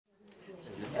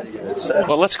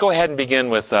Well, let's go ahead and begin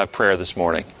with prayer this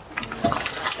morning.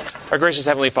 Our gracious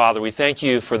Heavenly Father, we thank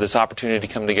you for this opportunity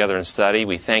to come together and study.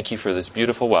 We thank you for this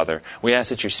beautiful weather. We ask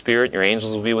that your Spirit and your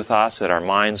angels will be with us, that our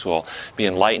minds will be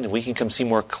enlightened, and we can come see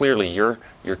more clearly your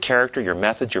character, your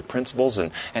methods, your principles,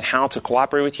 and how to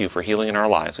cooperate with you for healing in our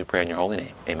lives. We pray in your holy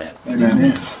name. Amen.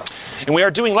 Amen. And we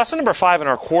are doing lesson number 5 in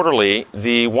our quarterly,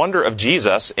 The Wonder of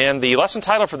Jesus, and the lesson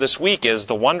title for this week is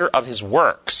The Wonder of His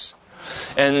Works.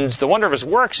 And the wonder of His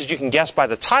works, as you can guess by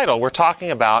the title, we're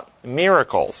talking about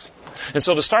miracles. And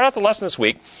so to start out the lesson this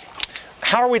week,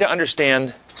 how are we to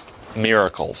understand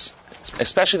miracles,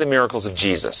 especially the miracles of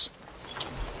Jesus?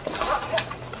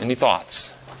 Any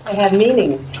thoughts? They have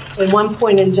meaning. At one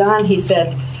point in John, he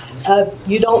said,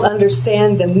 you don't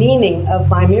understand the meaning of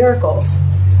my miracles.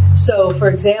 So, for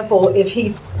example, if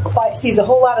he sees a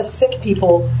whole lot of sick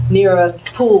people near a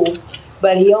pool,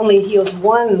 but he only heals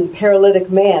one paralytic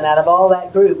man out of all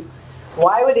that group,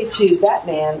 why would he choose that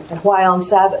man, and why on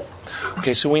Sabbath?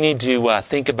 Okay, so we need to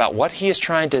think about what he is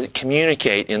trying to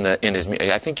communicate in his.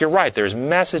 I think you're right. There's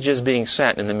messages being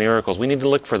sent in the miracles. We need to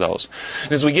look for those.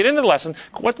 And as we get into the lesson,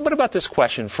 what about this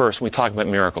question first when we talk about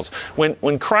miracles?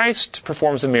 When Christ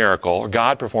performs a miracle, or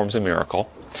God performs a miracle,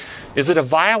 is it a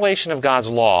violation of God's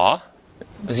law?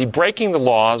 Is he breaking the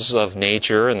laws of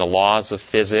nature and the laws of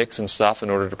physics and stuff in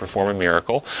order to perform a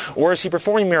miracle? Or is he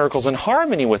performing miracles in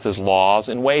harmony with his laws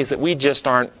in ways that we just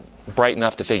aren't bright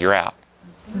enough to figure out?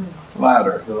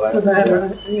 Latter.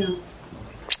 Yeah.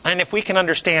 And if we can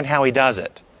understand how he does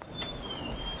it,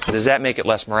 does that make it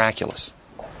less miraculous?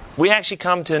 We actually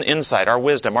come to an insight, our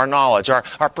wisdom, our knowledge, our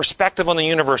perspective on the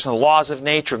universe and the laws of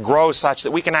nature grows such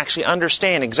that we can actually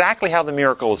understand exactly how the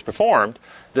miracle was performed.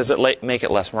 Does it make it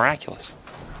less miraculous?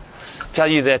 Tell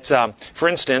you that, for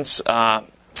instance,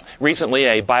 recently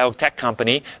a biotech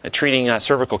company treating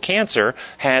cervical cancer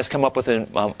has come up with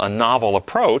a novel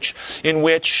approach in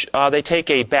which they take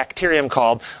a bacterium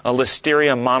called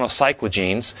Listeria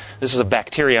monocyclogenes. This is a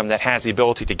bacterium that has the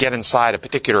ability to get inside a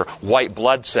particular white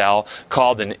blood cell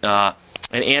called an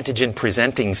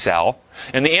antigen-presenting cell.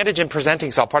 And the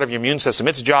antigen-presenting cell, part of your immune system,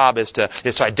 its job is to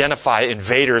identify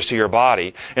invaders to your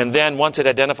body. And then once it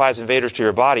identifies invaders to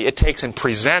your body, it takes and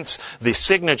presents the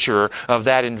signature of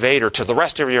that invader to the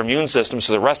rest of your immune system,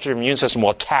 so the rest of your immune system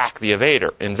will attack the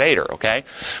invader, okay?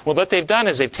 Well, what they've done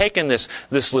is they've taken this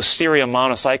Listeria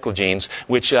monocyclogenes,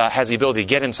 which has the ability to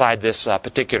get inside this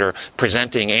particular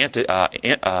presenting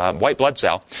white blood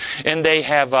cell, and they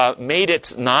have made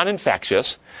it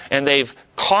non-infectious, and they've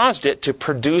caused it to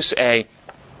produce a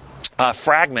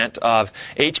fragment of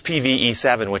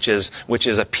HPV-E7, which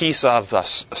is a piece of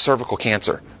cervical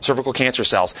cancer. Cervical cancer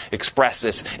cells express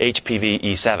this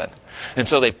HPV-E7. And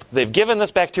so they've given this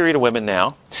bacteria to women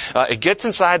now. It gets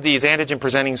inside these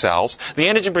antigen-presenting cells. The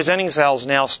antigen-presenting cells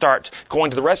now start going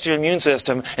to the rest of your immune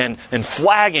system and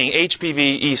flagging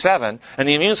HPV-E7, and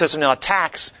the immune system now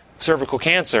attacks cervical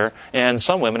cancer, and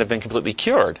some women have been completely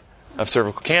cured of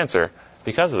cervical cancer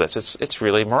because of this. It's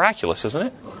really miraculous, isn't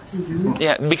it? Mm-hmm.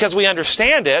 Yeah, because we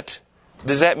understand it,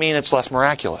 does that mean it's less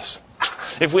miraculous?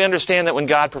 If we understand that when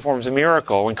God performs a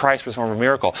miracle, when Christ performs a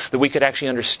miracle, that we could actually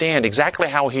understand exactly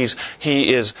how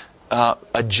he is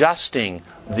adjusting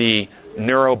the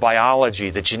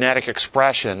neurobiology, the genetic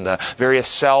expression, the various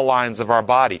cell lines of our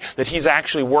body, that he's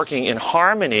actually working in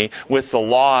harmony with the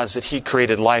laws that he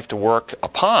created life to work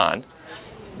upon,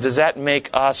 does that make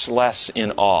us less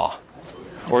in awe?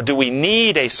 Or do we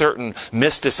need a certain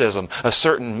mysticism, a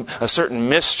certain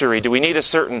mystery? Do we need a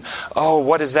certain,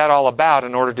 what is that all about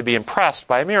in order to be impressed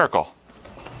by a miracle?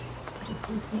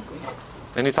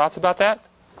 Any thoughts about that?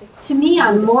 To me,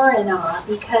 I'm more in awe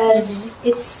because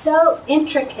it's so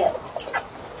intricate.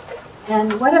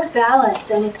 And what a balance.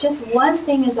 And if just one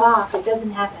thing is off, it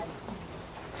doesn't happen.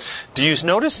 Do you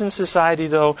notice in society,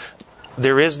 though,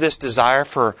 there is this desire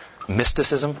for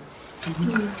mysticism?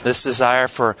 Mm-hmm. This desire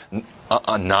for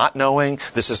not knowing,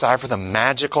 this desire for the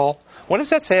magical. What does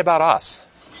that say about us?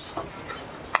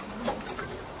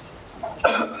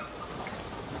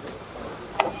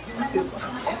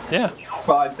 Yeah.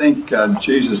 Well, I think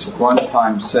Jesus at one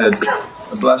time said,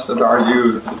 "Blessed are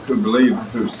you who believe,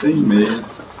 who've seen me,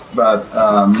 but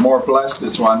more blessed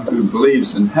is one who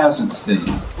believes and hasn't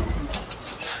seen."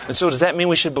 And so does that mean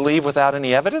we should believe without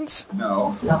any evidence?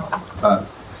 No.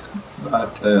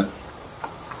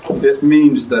 But it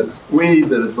means that we,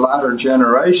 the latter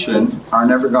generation, are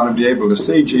never going to be able to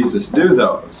see Jesus do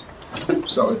those.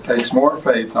 So it takes more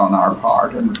faith on our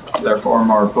part and therefore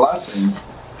more blessing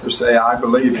to say, I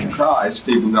believe in Christ,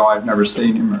 even though I've never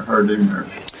seen him or heard him.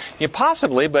 Yeah,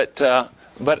 possibly, but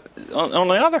on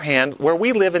the other hand, where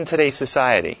we live in today's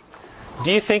society,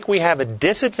 Do you think we have a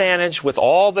disadvantage with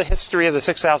all the history of the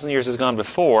 6,000 years that's gone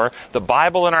before, the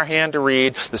Bible in our hand to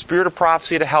read, the spirit of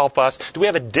prophecy to help us? Do we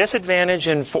have a disadvantage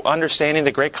in understanding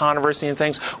the great controversy and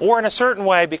things? Or in a certain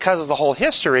way, because of the whole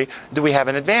history, do we have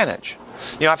an advantage?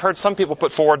 You know, I've heard some people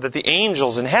put forward that the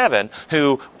angels in heaven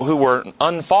who were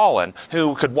unfallen,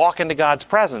 who could walk into God's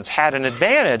presence, had an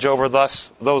advantage over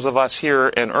those of us here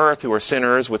in earth who are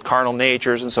sinners with carnal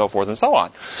natures and so forth and so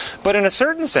on. But in a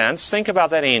certain sense, think about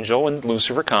that angel when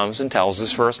Lucifer comes and tells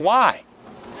his first lie.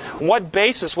 What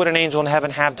basis would an angel in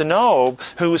heaven have to know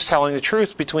who was telling the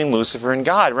truth between Lucifer and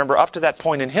God? Remember, up to that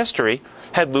point in history,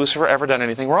 had Lucifer ever done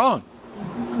anything wrong?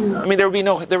 I mean, there would be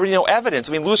no evidence.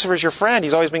 I mean, Lucifer's your friend.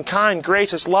 He's always been kind,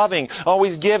 gracious, loving,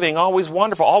 always giving, always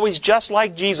wonderful, always just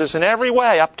like Jesus in every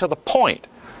way up to the point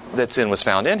that sin was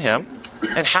found in him.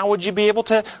 And how would you be able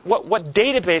to, what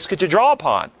database could you draw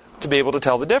upon to be able to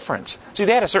tell the difference? See,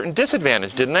 they had a certain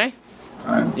disadvantage, didn't they?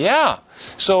 Right. Yeah.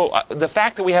 So the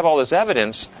fact that we have all this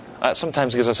evidence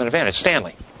sometimes gives us an advantage.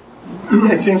 Stanley.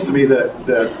 It seems to me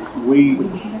that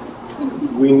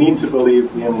we need to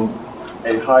believe in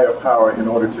a higher power in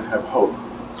order to have hope.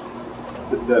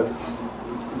 That's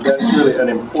really an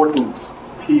important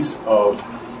piece of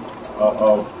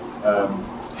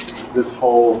this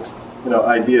whole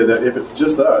idea that if it's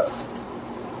just us,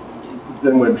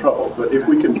 then we're in trouble. But if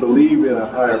we can believe in a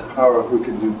higher power who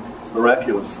can do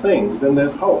miraculous things, then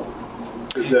there's hope.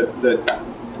 That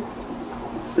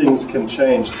things can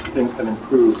change, things can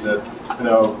improve. That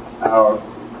our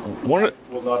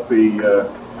will not be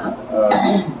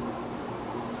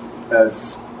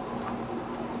as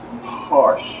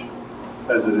harsh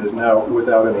as it is now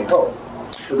without any hope.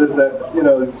 So there's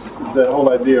that whole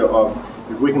idea of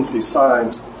if we can see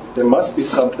signs, there must be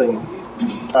something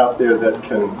out there that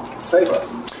can save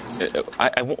us.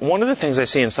 One of the things I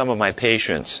see in some of my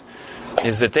patients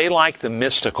is that they like the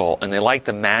mystical and they like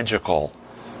the magical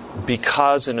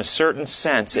because in a certain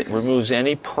sense it removes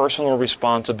any personal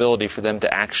responsibility for them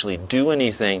to actually do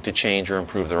anything to change or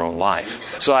improve their own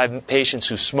life. So I have patients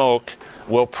who smoke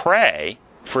will pray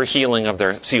for healing of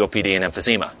their COPD and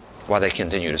emphysema while they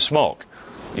continue to smoke.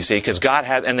 You see, because God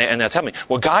has, and they'll tell me,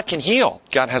 well, God can heal.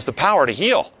 God has the power to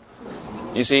heal.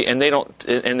 You see, and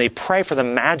they pray for the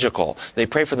magical. They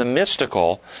pray for the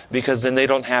mystical because then they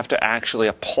don't have to actually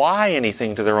apply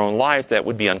anything to their own life that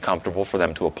would be uncomfortable for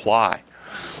them to apply.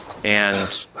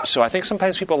 And so I think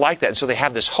sometimes people like that. And so they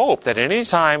have this hope that at any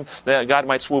time that God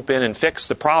might swoop in and fix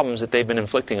the problems that they've been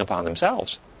inflicting upon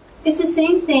themselves. It's the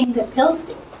same thing that pills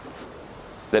do.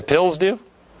 That pills do?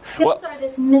 Pills are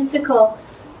this mystical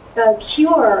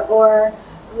cure or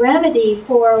remedy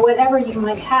for whatever you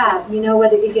might have.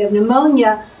 Whether you have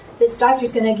pneumonia, this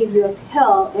doctor's going to give you a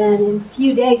pill, and in a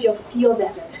few days you'll feel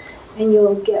better, and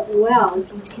you'll get well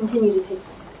if you continue to take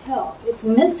this pill. It's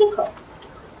mystical.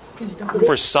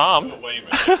 For some.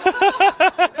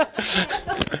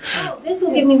 This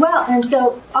will get me well. And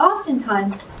so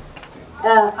oftentimes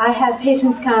I have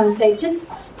patients come and say, just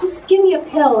give me a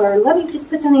pill, or let me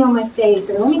just put something on my face,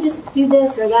 or let me just do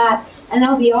this or that, and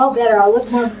I'll be all better. I'll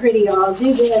look more pretty, or I'll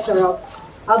do this, or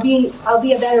I'll be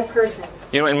a better person.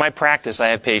 In my practice, I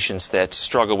have patients that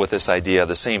struggle with this idea,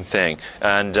 the same thing,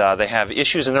 and they have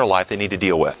issues in their life they need to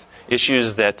deal with.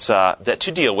 Issues that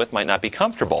to deal with might not be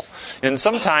comfortable. And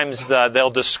sometimes they'll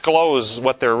disclose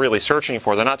what they're really searching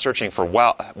for. They're not searching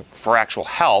for actual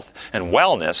health and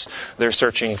wellness. They're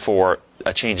searching for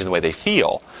a change in the way they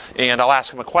feel. And I'll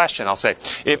ask them a question. I'll say,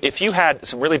 if you had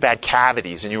some really bad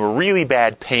cavities and you were really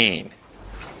bad pain,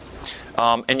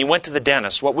 and you went to the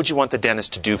dentist, what would you want the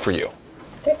dentist to do for you?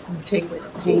 Take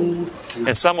pain.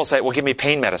 And some will say, well, give me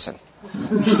pain medicine.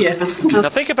 Yeah. Now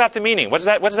think about the meaning. What is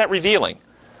that revealing?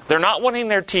 They're not wanting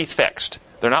their teeth fixed.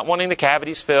 They're not wanting the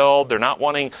cavities filled. They're not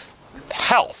wanting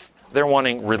health. They're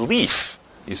wanting relief,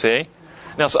 you see?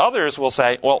 Now, so others will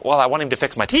say, well, I want him to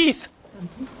fix my teeth.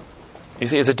 You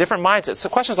see, it's a different mindset. So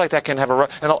questions like that can have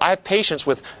and I have patients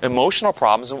with emotional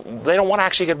problems, and they don't want to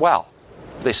actually get well.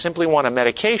 They simply want a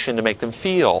medication to make them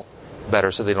feel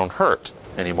better so they don't hurt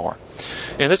anymore.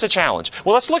 And this is a challenge.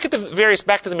 Well, let's look at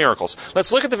back to the miracles.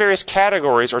 Let's look at the various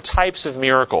categories or types of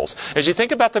miracles. As you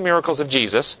think about the miracles of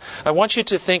Jesus, I want you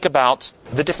to think about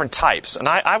the different types. And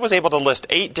I was able to list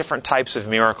 8 different types of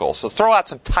miracles. So throw out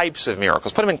some types of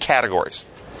miracles. Put them in categories.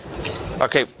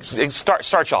 Okay,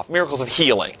 start you off. Miracles of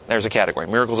healing. There's a category.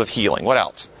 Miracles of healing. What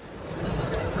else?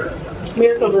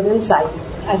 Miracles of insight.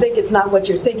 I think it's not what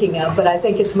you're thinking of, but I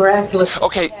think it's miraculous.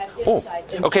 Okay.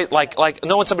 Like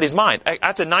knowing somebody's mind.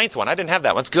 That's a 9th one. I didn't have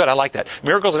that one. It's good. I like that.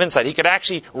 Miracles of insight. He could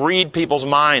actually read people's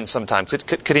minds sometimes.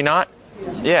 Could he not?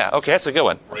 Yeah, okay, that's a good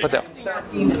one. Put that.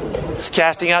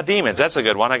 Casting out demons. That's a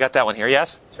good one. I got that one here.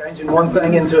 Yes? Changing one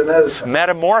thing into another.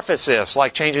 Metamorphosis,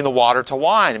 like changing the water to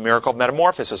wine. A miracle of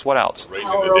metamorphosis. What else? Raising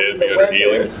the dead, beyond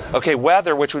healing. Okay,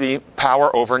 weather, which would be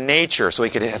power over nature. So he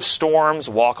could have storms,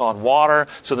 walk on water.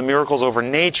 So the miracle's over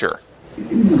nature.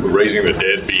 Raising the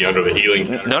dead, be under the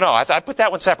healing. No, I put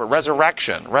that one separate.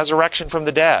 Resurrection from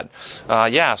the dead.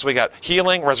 So we got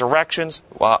healing, resurrections,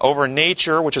 over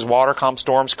nature, which is water, calm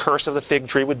storms. Curse of the fig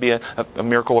tree would be a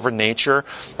miracle over nature.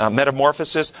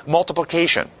 Metamorphosis,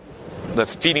 multiplication. The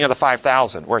feeding of the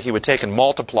 5,000, where he would take and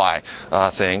multiply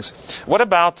things. What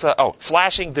about,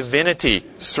 flashing divinity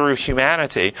through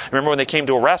humanity? Remember when they came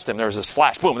to arrest him, there was this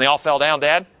flash, boom, and they all fell down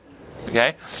dead?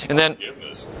 Okay?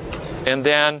 And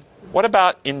then, what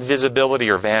about invisibility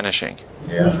or vanishing?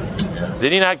 Yeah.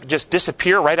 Did he not just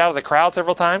disappear right out of the crowd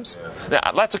several times?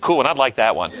 Yeah, that's a cool one. I'd like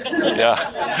that one. Yeah.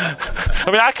 I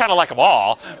mean, I kind of like them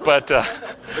all, but...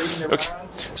 okay.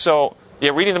 So,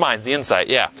 reading the minds, the insight,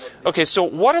 yeah. Okay, so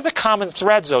what are the common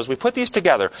threads, though, as we put these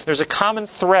together? There's a common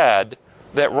thread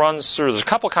that runs through. There's a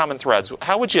couple common threads.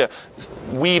 How would you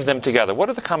weave them together? What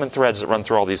are the common threads that run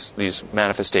through all these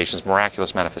manifestations,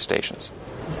 miraculous manifestations?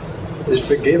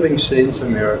 Is forgiving sins a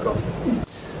miracle?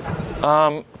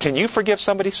 Can you forgive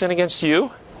somebody's sin against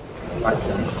you? I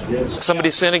can, yes. Somebody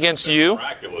sin against you?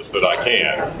 Miraculous that I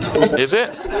can. Is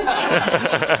it?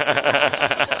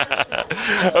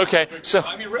 Okay, so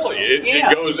I mean, really,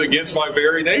 it goes against my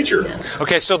very nature.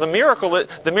 okay, so the miracle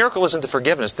isn't the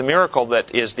forgiveness. The miracle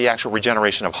that is the actual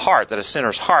regeneration of heart, that a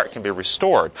sinner's heart can be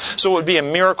restored. So it would be a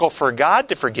miracle for God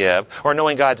to forgive, or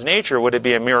knowing God's nature, would it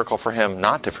be a miracle for Him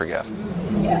not to forgive?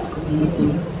 Yeah.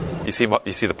 You see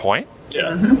the point?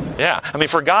 Yeah. Yeah. I mean,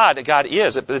 for God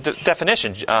is, the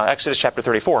definition, Exodus chapter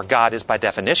 34, God is by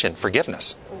definition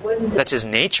forgiveness. That's His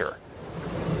nature.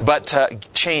 But to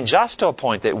change us to a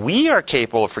point that we are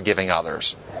capable of forgiving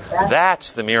others,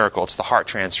 that's the miracle. It's the heart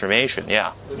transformation,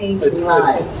 yeah. Changing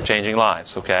lives. Changing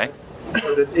lives, okay?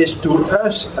 But it is to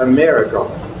us a miracle.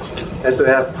 And to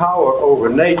have power over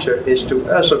nature is to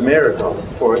us a miracle.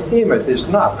 For Him it is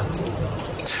not.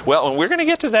 Well, and we're going to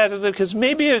get to that because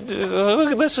maybe,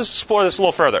 let's explore this a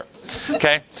little further.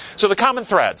 Okay? So the common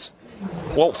threads.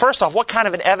 Well, first off, what kind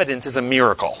of an evidence is a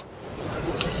miracle?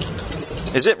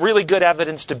 Is it really good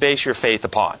evidence to base your faith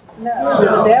upon?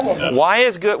 No. Why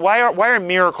are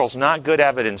miracles not good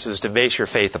evidences to base your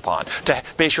faith upon? To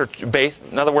base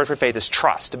another word for faith is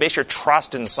trust. To base your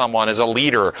trust in someone as a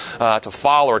leader, to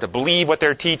follow or to believe what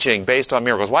they're teaching based on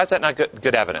miracles. Why is that not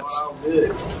good evidence?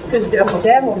 Because the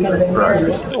devil can be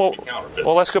miracle.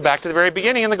 Well, let's go back to the very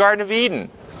beginning in the Garden of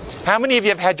Eden. How many of you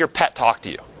have had your pet talk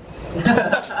to you?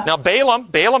 Now,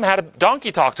 Balaam had a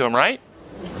donkey talk to him, right?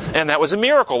 And that was a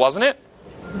miracle, wasn't it?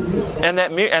 And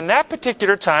that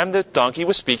particular time, the donkey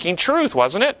was speaking truth,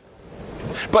 wasn't it?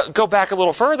 But go back a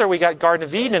little further, we got Garden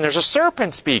of Eden, and there's a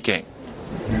serpent speaking.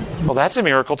 Well, that's a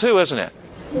miracle too, isn't it?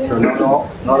 So not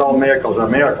all miracles are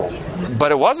miracles.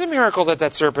 But it was a miracle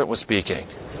that serpent was speaking.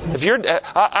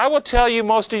 I will tell you,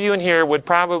 most of you in here would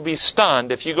probably be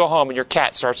stunned if you go home and your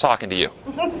cat starts talking to you.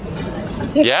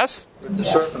 Yes? The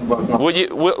serpent was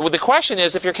not. The question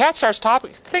is, if your cat starts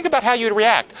talking, think about how you'd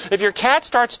react. If your cat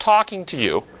starts talking to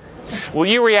you, will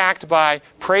you react by,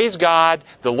 praise God,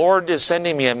 the Lord is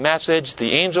sending me a message,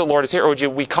 the angel of the Lord is here, or would you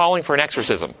be calling for an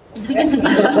exorcism?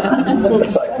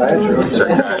 Psychiatrist.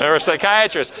 Or a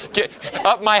psychiatrist. Get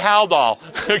up my Haldol,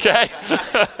 okay?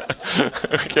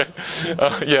 Okay.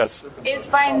 Yes. Is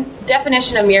by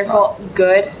definition a miracle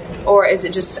good, or is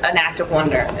it just an act of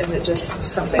wonder? Is it just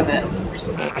something that...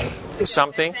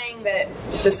 Something? You're saying that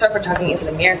the serpent talking isn't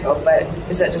a miracle, but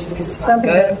is that just because it's not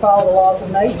Something good? that follow the laws of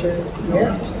nature.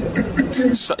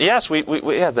 Yeah. So, yes,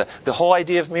 the whole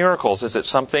idea of miracles, is it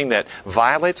something that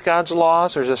violates God's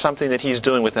laws, or is it something that He's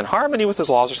doing within harmony with His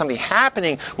laws, or something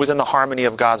happening within the harmony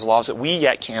of God's laws that we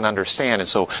yet can't understand? And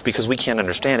so, because we can't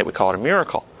understand it, we call it a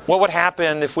miracle. What would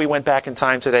happen if we went back in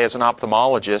time today as an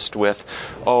ophthalmologist with,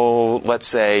 let's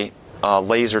say,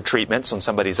 laser treatments on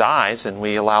somebody's eyes, and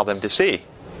we allow them to see?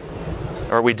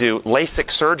 Or we do LASIK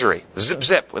surgery, zip,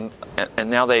 zip, and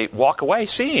now they walk away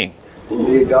seeing.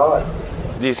 Dear God.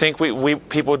 Do you think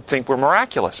people would think we're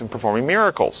miraculous in performing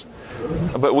miracles?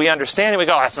 But we understand it, we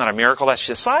go, that's not a miracle, that's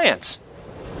just science.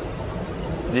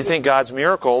 Do you think God's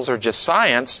miracles are just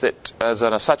science that is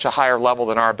at such a higher level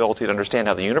than our ability to understand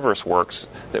how the universe works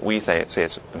that we say it's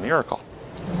a miracle?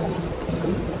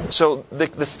 So the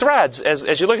threads,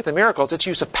 as you look at the miracles, it's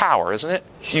use of power, isn't it?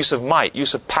 Use of might,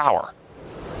 use of power.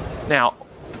 Now,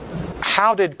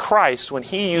 how did Christ, when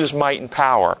He used might and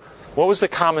power, what was the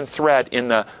common thread in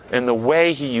the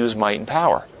way He used might and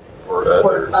power?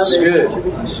 For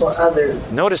others. For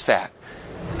others. Notice that.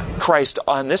 Christ,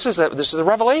 and this is the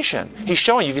revelation. He's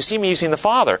showing you, if you see me, you've seen the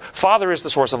Father. Father is the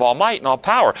source of all might and all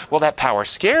power. Well, that power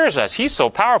scares us. He's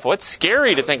so powerful. It's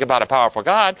scary to think about a powerful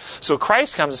God. So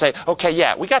Christ comes and say, okay,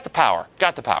 yeah, we got the power.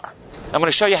 Got the power. I'm going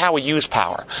to show you how we use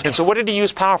power. And so what did he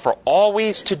use power for?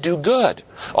 Always to do good.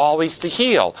 Always to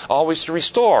heal. Always to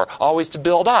restore. Always to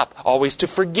build up. Always to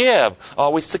forgive.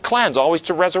 Always to cleanse. Always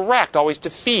to resurrect. Always to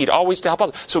feed. Always to help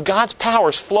others. So God's power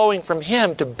is flowing from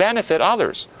him to benefit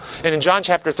others. And in John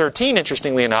chapter 13,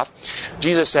 interestingly enough,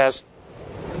 Jesus says,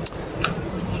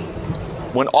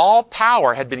 when all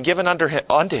power had been given unto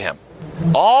him,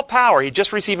 all power he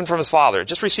just received from his Father,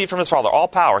 all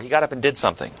power, he got up and did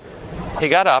something. He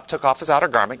got up, took off his outer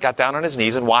garment, got down on his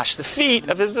knees, and washed the feet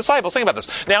of his disciples. Think about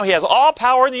this. Now he has all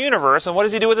power in the universe, and what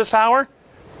does he do with his power?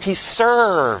 He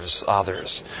serves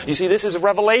others. You see, this is a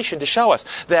revelation to show us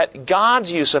that God's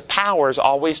use of power is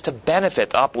always to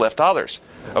benefit, to uplift others.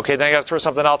 Okay, then I got to throw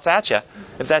something else at you.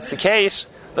 If that's the case,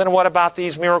 then what about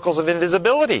these miracles of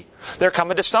invisibility? They're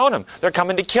coming to stone him. They're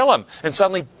coming to kill him. And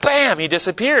suddenly, bam, he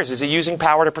disappears. Is he using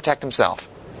power to protect himself?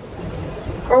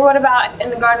 Or what about in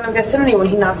the Garden of Gethsemane when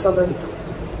he knocks all the,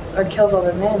 or kills all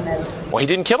the men? Then? Well, he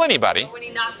didn't kill anybody. When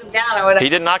he knocks them down, or whatever. He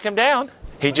didn't knock him down.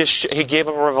 He gave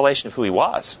them a revelation of who he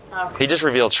was. Okay. He just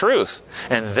revealed truth,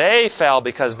 and they fell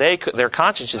because their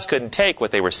consciences couldn't take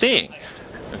what they were seeing.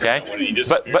 Okay, when he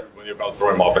disappeared, when you're about to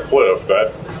throw him off a cliff,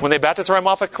 when they're about to throw him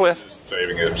off a cliff, is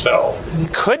saving himself.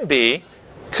 Could be.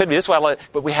 This is why.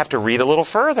 But we have to read a little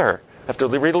further. Have to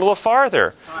read a little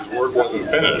farther. His work wasn't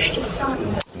finished.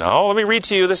 No, let me read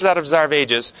to you. This is out of Desire of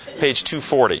Ages, page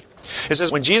 240. It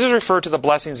says, when Jesus referred to the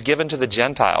blessings given to the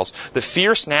Gentiles, the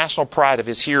fierce national pride of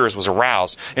his hearers was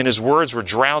aroused, and his words were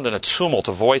drowned in a tumult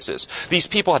of voices. These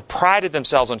people had prided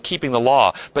themselves on keeping the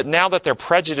law, but now that their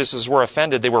prejudices were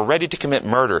offended, they were ready to commit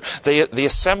murder. The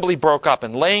assembly broke up,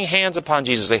 and laying hands upon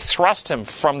Jesus, they thrust him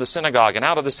from the synagogue and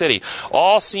out of the city.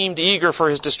 All seemed eager for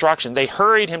his destruction. They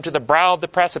hurried him to the brow of the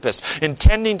precipice,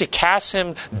 intending to cast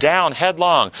him down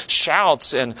headlong.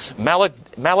 Shouts and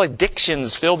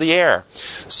maledictions filled the air.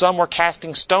 Some were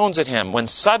casting stones at him when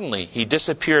suddenly he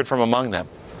disappeared from among them.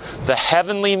 The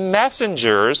heavenly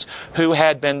messengers who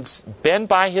had been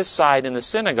by his side in the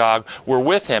synagogue were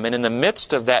with him, and in the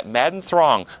midst of that maddened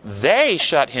throng, they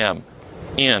shut him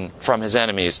in from his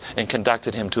enemies and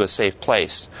conducted him to a safe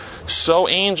place. So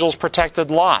angels protected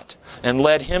Lot and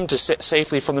led him to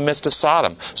safely from the midst of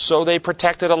Sodom. So they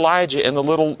protected Elijah in the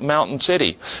little mountain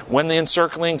city. When the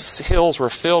encircling hills were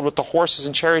filled with the horses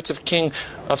and chariots of king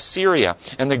of Syria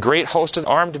and the great host of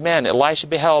armed men, Elisha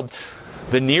beheld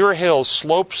the nearer hills,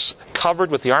 slopes covered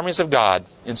with the armies of God.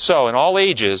 And so, in all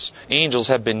ages, angels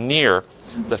have been near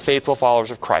the faithful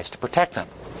followers of Christ to protect them.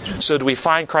 So do we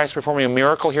find Christ performing a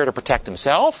miracle here to protect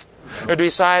himself? Or do we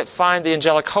find the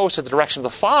angelic host at the direction of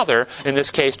the Father, in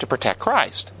this case, to protect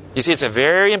Christ? You see, it's a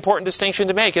very important distinction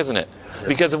to make, isn't it?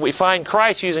 Because if we find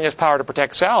Christ using his power to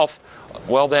protect self,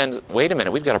 well then, wait a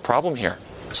minute, we've got a problem here.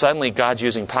 Suddenly God's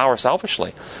using power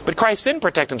selfishly. But Christ didn't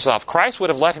protect himself. Christ would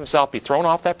have let himself be thrown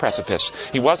off that precipice.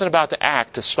 He wasn't about to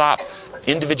act to stop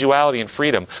individuality and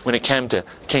freedom when it came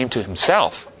to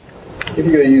himself. If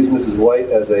you're going to use Mrs. White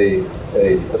as a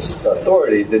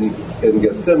authority, then in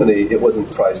Gethsemane, it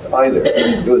wasn't Christ either.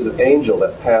 It was an angel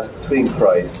that passed between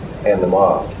Christ and the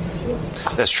mob.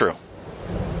 That's true.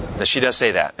 She does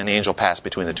say that. An angel passed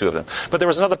between the two of them. But there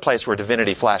was another place where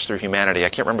divinity flashed through humanity. I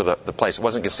can't remember the place. It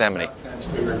wasn't Gethsemane.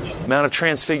 Mount of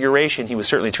Transfiguration, he was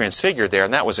certainly transfigured there,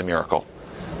 and that was a miracle.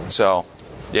 So,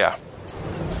 yeah.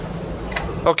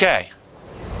 Okay.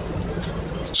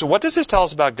 So what does this tell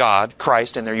us about God,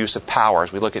 Christ, and their use of power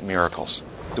as we look at miracles?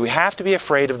 Do we have to be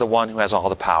afraid of the one who has all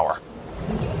the power?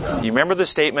 You remember the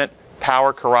statement,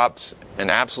 power corrupts, and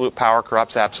absolute power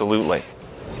corrupts absolutely.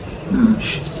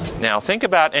 Now, think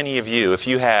about any of you if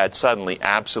you had suddenly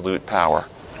absolute power.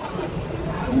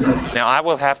 Now, I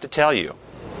will have to tell you,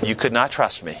 you could not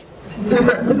trust me.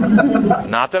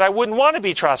 Not that I wouldn't want to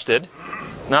be trusted.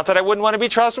 Not that I wouldn't want to be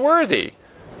trustworthy.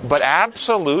 But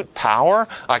absolute power,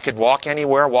 I could walk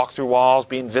anywhere, walk through walls,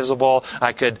 be invisible.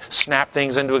 I could snap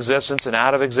things into existence and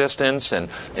out of existence and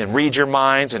read your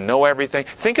minds and know everything.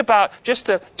 Think about, just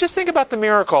think about the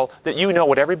miracle that you know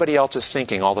what everybody else is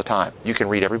thinking all the time. You can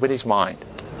read everybody's mind.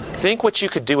 Think what you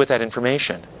could do with that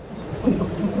information.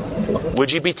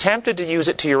 Would you be tempted to use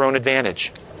it to your own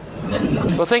advantage?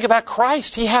 Well, think about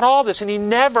Christ. He had all this and he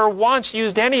never once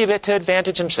used any of it to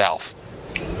advantage himself.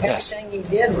 Yes. Everything he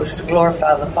did was to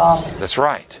glorify the Father. That's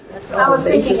right. I was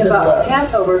thinking about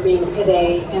Passover being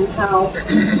today and how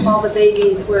all the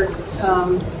babies were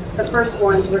the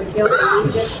firstborns were killed in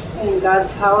Egypt, and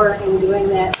God's power in doing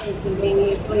that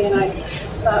instantaneously. And I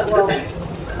thought, well,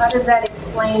 how does that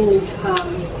explain?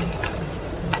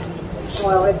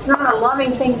 Well, it's not a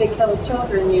loving thing to kill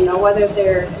children, whether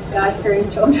they're God-fearing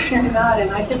children or not.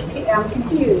 And I'm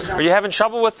confused. Are you having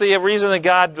trouble with the reason that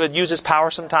God would use His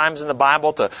power sometimes in the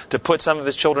Bible to put some of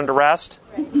His children to rest?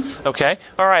 Okay.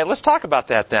 All right, let's talk about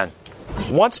that then.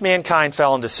 Once mankind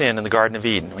fell into sin in the Garden of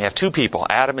Eden, we have two people,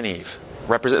 Adam and Eve,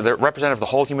 they're representative of the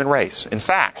whole human race. In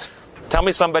fact, tell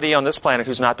me somebody on this planet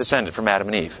who's not descended from Adam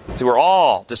and Eve. See, we're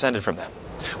all descended from them.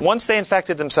 Once they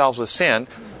infected themselves with sin,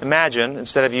 imagine,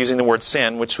 instead of using the word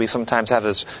sin, which we sometimes have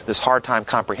this hard time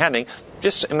comprehending,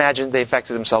 just imagine they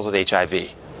infected themselves with HIV.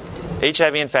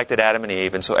 HIV infected Adam and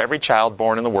Eve, and so every child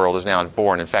born in the world is now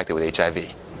born infected with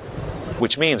HIV.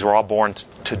 Which means we're all born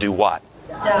to do what?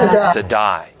 To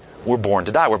die. We're born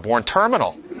to die. We're born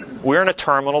terminal. We're in a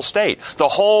terminal state. The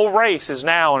whole race is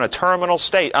now in a terminal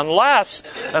state unless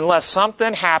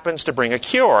something happens to bring a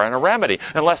cure and a remedy,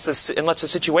 unless the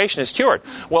situation is cured.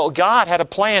 Well, God had a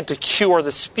plan to cure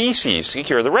the species, to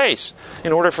cure the race.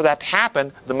 In order for that to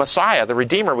happen, the Messiah, the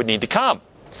Redeemer, would need to come.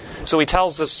 So He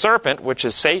tells the serpent, which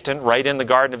is Satan, right in the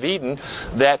Garden of Eden,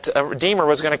 that a Redeemer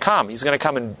was going to come. He's going to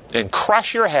come and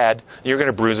crush your head, and you're going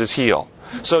to bruise his heel.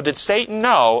 So did Satan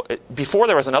know, before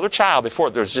there was another child, before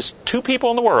there was just two people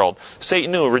in the world, Satan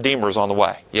knew a Redeemer was on the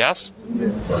way? Yes?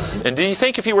 And do you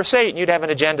think if you were Satan, you'd have an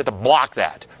agenda to block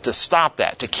that, to stop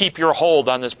that, to keep your hold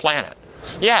on this planet?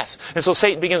 Yes. And so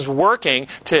Satan begins working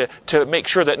to make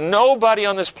sure that nobody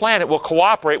on this planet will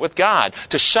cooperate with God,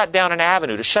 to shut down an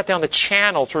avenue, to shut down the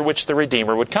channel through which the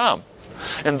Redeemer would come.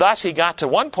 And thus he got to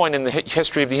one point in the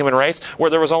history of the human race where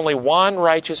there was only one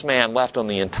righteous man left on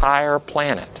the entire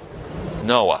planet.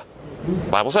 Noah.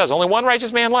 The Bible says only one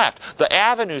righteous man left. The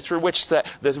avenue through which the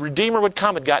Redeemer would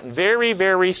come had gotten very,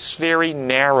 very, very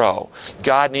narrow.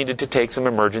 God needed to take some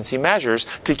emergency measures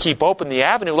to keep open the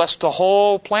avenue lest the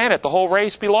whole planet, the whole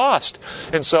race be lost.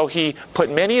 And so He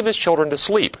put many of His children to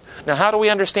sleep. Now, how do we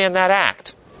understand that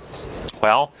act?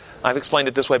 Well, I've explained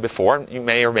it this way before. You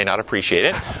may or may not appreciate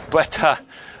it. But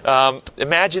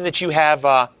imagine that you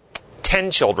have 10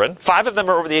 children. 5 of them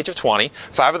are over the age of 20.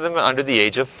 5 of them are under the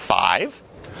age of 5.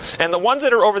 And the ones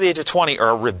that are over the age of 20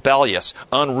 are rebellious,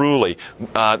 unruly,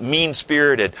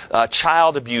 mean-spirited,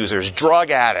 child abusers,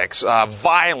 drug addicts,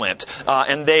 violent,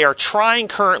 and they are trying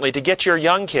currently to get your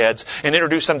young kids and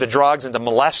introduce them to drugs and to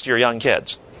molest your young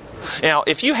kids. Now,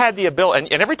 if you had the ability,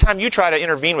 and every time you try to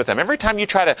intervene with them, every time you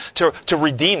try to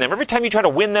redeem them, every time you try to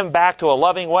win them back to a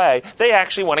loving way, they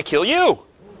actually want to kill you.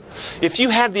 If you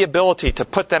had the ability to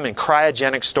put them in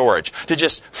cryogenic storage, to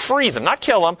just freeze them, not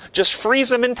kill them, just freeze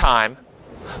them in time,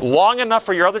 long enough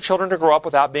for your other children to grow up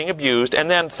without being abused, and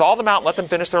then thaw them out and let them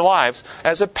finish their lives,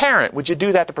 as a parent, would you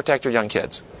do that to protect your young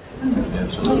kids?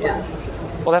 Yes.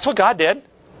 Well, that's what God did.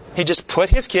 He just put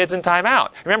His kids in time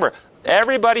out. Remember,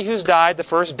 everybody who's died, the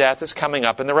first death is coming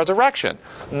up in the resurrection.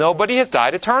 Nobody has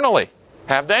died eternally.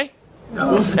 Have they?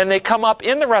 No. And they come up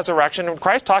in the resurrection. And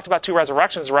Christ talked about 2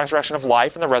 resurrections, the resurrection of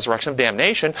life and the resurrection of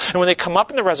damnation. And when they come up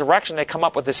in the resurrection, they come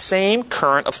up with the same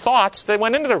current of thoughts they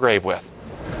went into their grave with.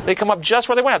 They come up just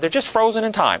where they went out. They're just frozen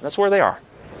in time. That's where they are.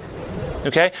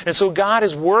 Okay? And so God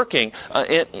is working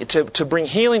to bring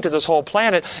healing to this whole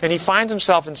planet, and He finds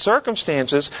Himself in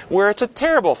circumstances where it's a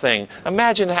terrible thing.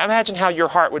 Imagine how your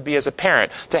heart would be as a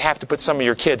parent to have to put some of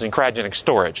your kids in cryogenic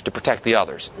storage to protect the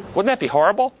others. Wouldn't that be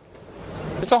horrible?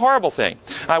 It's a horrible thing.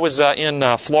 I was in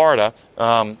Florida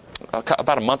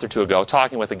about a month or two ago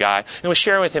talking with a guy and was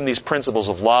sharing with him these principles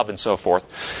of love and so forth,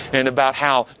 and about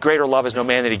how greater love is no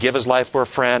man that He give His life for a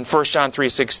friend. 1 John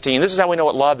 3:16. This is how we know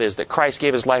what love is, that Christ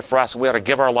gave His life for us and we ought to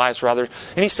give our lives for others.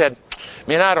 And he said,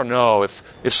 man, I don't know. If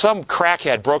some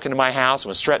crackhead broke into my house and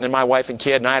was threatening my wife and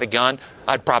kid and I had a gun,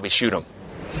 I'd probably shoot him.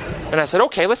 And I said,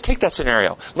 okay, let's take that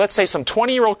scenario. Let's say some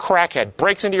 20-year-old crackhead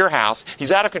breaks into your house.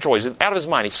 He's out of control. He's out of his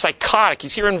mind. He's psychotic.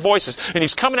 He's hearing voices. And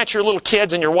he's coming at your little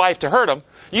kids and your wife to hurt them.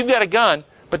 You've got a gun,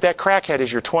 but that crackhead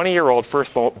is your 20-year-old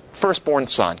firstborn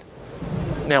son.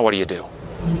 Now what do?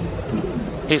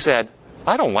 He said,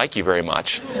 I don't like you very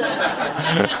much.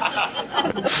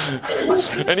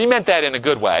 And he meant that in a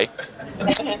good way.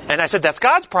 And I said, that's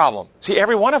God's problem. See,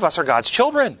 every one of us are God's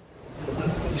children.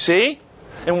 You see?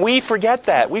 And we forget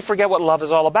that. We forget what love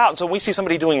is all about. And so when we see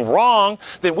somebody doing wrong,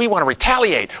 then we want to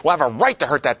retaliate. We'll have a right to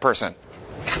hurt that person.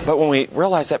 But when we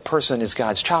realize that person is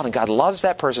God's child and God loves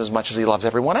that person as much as He loves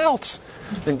everyone else,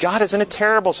 then God is in a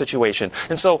terrible situation.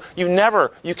 And so you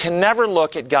can never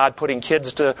look at God putting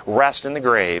kids to rest in the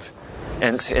grave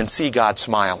and see God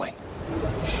smiling.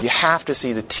 You have to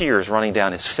see the tears running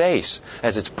down His face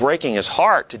as it's breaking His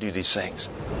heart to do these things.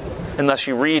 Unless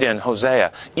you read in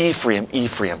Hosea, Ephraim,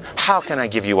 Ephraim, how can I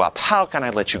give you up? How can I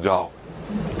let you go?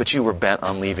 But you were bent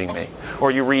on leaving me.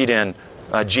 Or you read in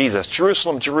Jesus,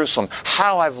 Jerusalem, Jerusalem,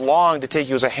 how I've longed to take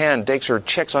you as a hen takes her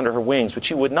chicks under her wings, but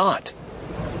you would not.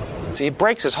 See, it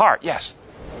breaks his heart. Yes?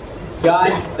 God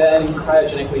then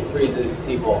cryogenically freezes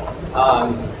people.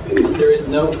 There is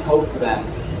no hope for them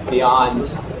beyond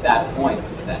that point,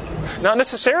 then. Not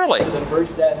necessarily. The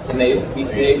first death, and they be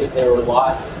saved if they were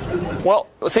lost. Well,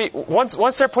 see,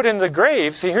 once they're put into the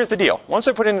grave, see, here's the deal. Once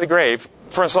they're put into the grave,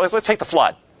 for instance, let's take the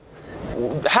flood.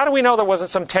 How do we know there wasn't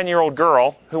some 10-year-old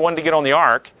girl who wanted to get on the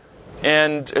ark,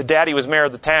 and Daddy was mayor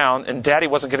of the town, and Daddy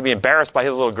wasn't going to be embarrassed by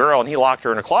his little girl, and he locked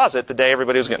her in a closet the day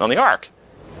everybody was getting on the ark?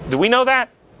 Do we know that?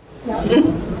 No.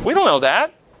 We don't know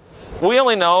that. We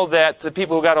only know that the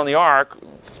people who got on the ark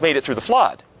made it through the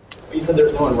flood. But you said there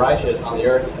was no one righteous on the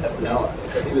earth except Noah. You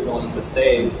said he was the one who was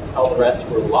saved. All the rest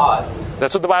were lost.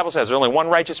 That's what the Bible says. There's only one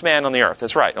righteous man on the earth.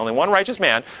 That's right. Only one righteous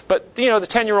man. But, the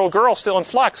 10-year-old girl's still in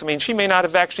flux. I mean, she may not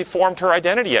have actually formed her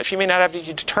identity yet. She may not have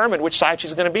determined which side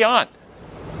she's going to be on.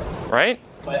 Right?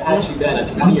 But had she been a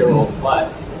 20-year-old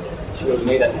plus, she would have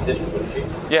made that decision, wouldn't she?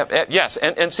 Yeah, yes.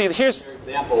 And see, here's... For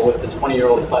example, with the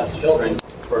 20-year-old plus children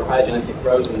who are cryogenically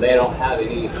frozen, they don't have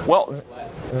any... Well,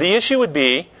 the issue would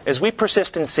be, as we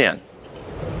persist in sin,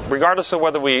 regardless of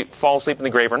whether we fall asleep in the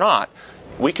grave or not,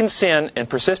 we can sin and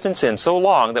persist in sin so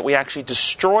long that we actually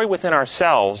destroy within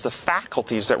ourselves the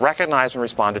faculties that recognize and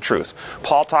respond to truth.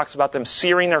 Paul talks about them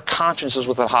searing their consciences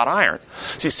with a hot iron.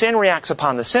 See, sin reacts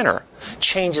upon the sinner,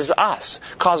 changes us,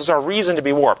 causes our reason to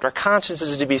be warped, our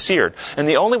consciences to be seared. And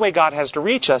the only way God has to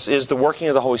reach us is the working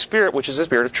of the Holy Spirit, which is the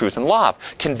Spirit of truth and love,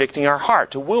 convicting our heart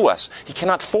to woo us. He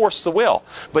cannot force the will.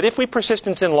 But if we persist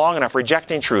in sin long enough,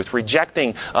 rejecting truth,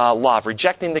 rejecting love,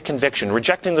 rejecting the conviction,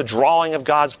 rejecting the drawing of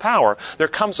God's power,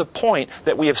 there comes a point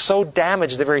that we have so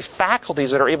damaged the very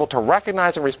faculties that are able to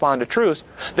recognize and respond to truth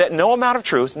that no amount of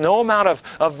truth, no amount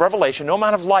of revelation, no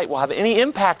amount of light will have any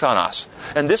impact on us.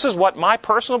 And this is what my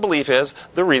personal belief is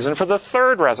the reason for the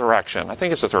third resurrection. I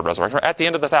think it's the third resurrection, at the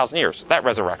end of the 1,000 years, that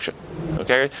resurrection.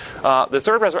 Okay? The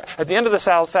third resurrection, at the end of the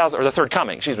the third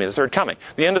coming, the third coming.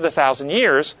 The end of the 1,000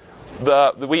 years,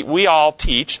 we all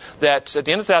teach that at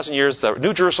the end of 1,000 years, the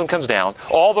New Jerusalem comes down.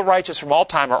 All the righteous from all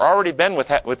time are already been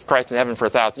with Christ in heaven for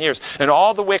 1,000 years, and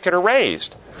all the wicked are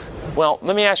raised. Well,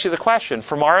 let me ask you the question.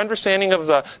 From our understanding of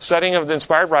the studying of the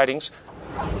inspired writings,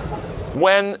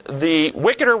 when the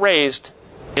wicked are raised,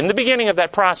 in the beginning of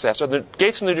that process, are the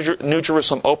gates of the New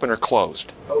Jerusalem open or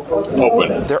closed?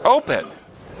 Open. They're open.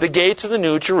 The gates of the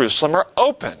New Jerusalem are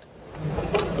open.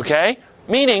 Okay?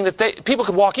 Meaning that people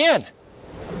could walk in.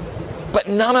 But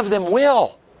none of them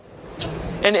will.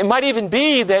 And it might even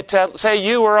be that, say,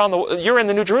 you're in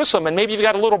the New Jerusalem, and maybe you've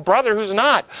got a little brother who's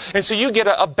not. And so you get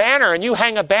a banner, and you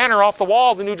hang a banner off the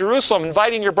wall of the New Jerusalem,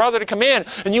 inviting your brother to come in.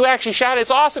 And you actually shout, "It's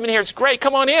awesome in here. It's great.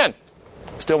 Come on in."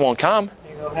 Still won't come.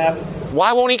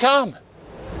 Why won't he come?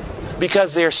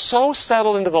 Because they're so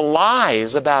settled into the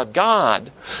lies about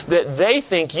God that they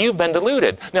think you've been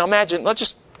deluded. Now imagine, let's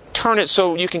just turn it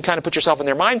so you can kind of put yourself in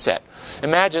their mindset.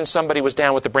 Imagine somebody was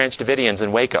down with the Branch Davidians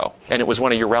in Waco, and it was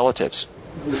one of your relatives.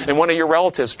 And one of your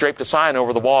relatives draped a sign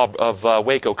over the wall of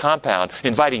Waco compound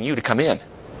inviting you to come in.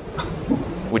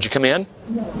 Would you come in?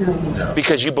 No.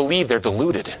 Because you believe they're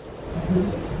deluded.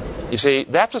 You see,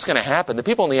 that's what's going to happen. The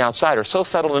people on the outside are so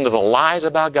settled into the lies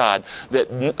about God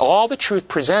that all the truth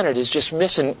presented is just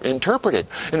misinterpreted.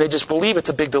 And they just believe it's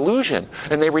a big delusion.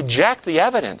 And they reject the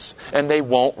evidence. And they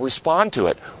won't respond to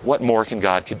it. What more can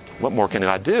God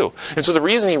do? And so the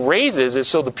reason he raises is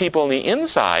so the people on the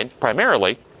inside,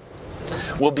 primarily,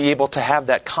 will be able to have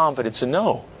that confidence and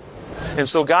know. And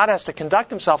so God has to conduct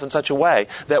himself in such a way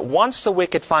that once the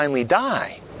wicked finally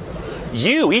die,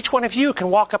 each one of you can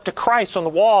walk up to Christ on the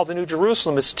wall of the New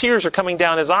Jerusalem as tears are coming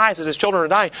down his eyes as his children are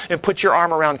dying, and put your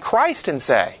arm around Christ and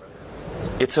say,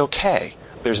 "It's okay.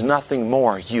 There's nothing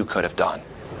more you could have done."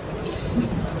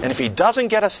 And if he doesn't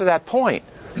get us to that point,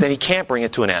 then he can't bring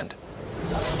it to an end.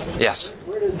 Yes?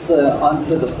 Where does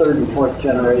onto the third and fourth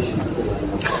generation?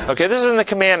 Okay, this is in the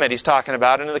commandment he's talking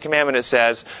about. And in the commandment it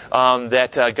says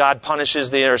that God punishes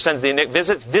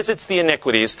visits the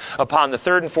iniquities upon the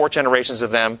third and fourth generations of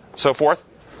them, so forth.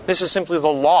 This is simply the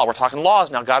law. We're talking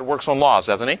laws now. God works on laws,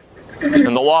 doesn't he?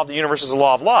 And the law of the universe is the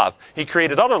law of love. He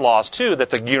created other laws, too, that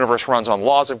the universe runs on.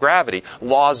 Laws of gravity,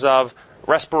 laws of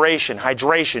respiration,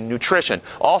 hydration, nutrition.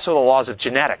 Also the laws of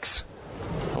genetics.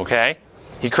 Okay?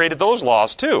 He created those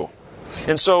laws, too.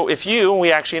 And so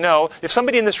we actually know, if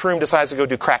somebody in this room decides to go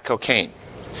do crack cocaine,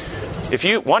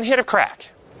 one hit of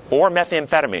crack or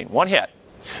methamphetamine, one hit,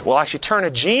 will actually turn a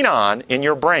gene on in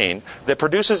your brain that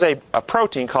produces a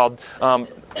protein called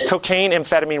cocaine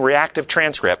amphetamine reactive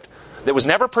transcript that was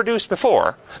never produced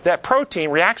before. That protein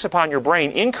reacts upon your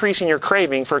brain, increasing your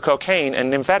craving for cocaine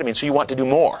and amphetamine, so you want to do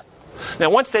more. Now,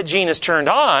 once that gene is turned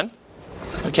on,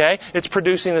 okay, it's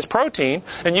producing this protein,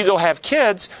 and you go have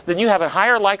kids, then you have a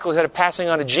higher likelihood of passing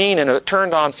on a gene in a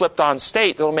turned on, flipped on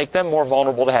state that will make them more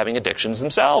vulnerable to having addictions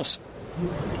themselves.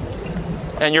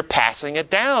 And you're passing it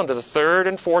down to the third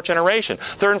and fourth generation.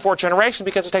 Third and fourth generation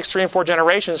because it takes 3 and 4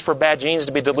 generations for bad genes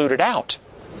to be diluted out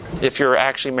if you're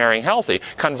actually marrying healthy.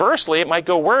 Conversely, it might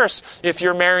go worse if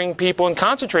you're marrying people and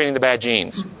concentrating the bad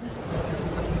genes.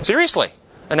 Seriously.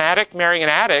 An addict marrying an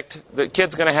addict, the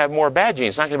kid's going to have more bad genes.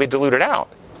 It's not going to be diluted out.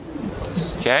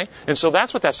 Okay? And so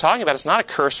that's what that's talking about. It's not a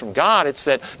curse from God. It's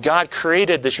that God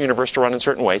created this universe to run in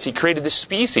certain ways. He created this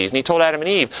species, and He told Adam and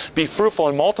Eve, be fruitful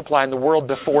and multiply in the world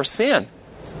before sin.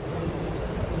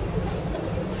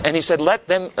 And He said, let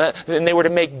them, and they were to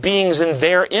make beings in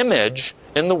their image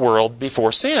in the world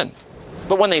before sin.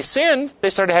 But when they sinned, they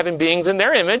started having beings in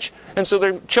their image, and so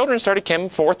their children started coming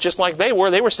forth just like they were.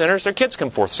 They were sinners. Their kids come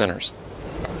forth sinners.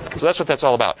 So that's what that's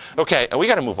all about. Okay, we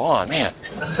got to move on, man.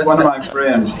 One of my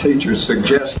friends, teachers,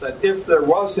 suggests that if there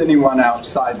was anyone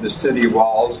outside the city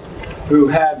walls who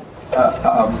had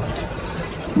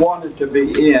wanted to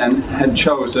be in, had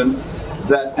chosen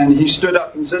that, and he stood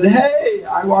up and said, "Hey,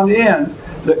 I want in,"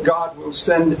 that God will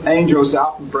send angels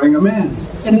out and bring them in.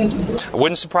 It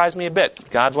wouldn't surprise me a bit.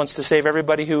 God wants to save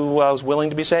everybody who is willing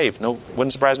to be saved. No,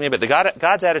 wouldn't surprise me a bit.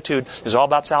 God's attitude is all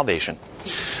about salvation.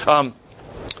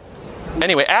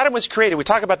 Anyway, Adam was created. We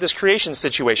talk about this creation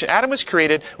situation. Adam was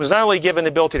created, was not only given the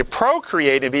ability to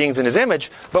procreate in beings in his image,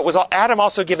 but was Adam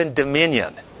also given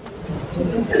dominion.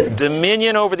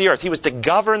 Dominion over the earth. He was to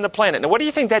govern the planet. Now, what do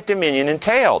you think that dominion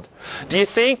entailed? Do you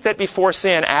think that before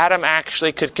sin, Adam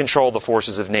actually could control the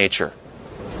forces of nature?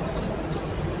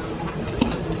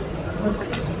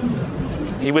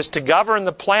 He was to govern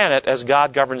the planet as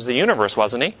God governs the universe,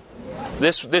 wasn't he?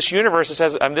 This universe, it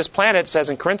says, this planet, it says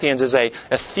in Corinthians, is a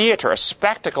theater, a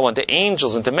spectacle unto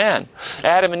angels and to men.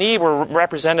 Adam and Eve were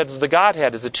representative of the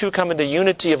Godhead. As the two come into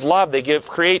unity of love, they give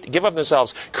of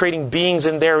themselves, creating beings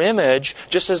in their image,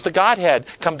 just as the Godhead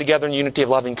come together in unity of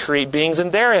love and create beings in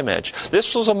their image.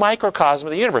 This was a microcosm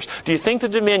of the universe. Do you think the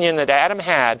dominion that Adam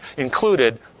had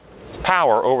included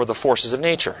power over the forces of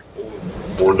nature?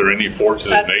 Were there any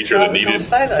forces of nature that needed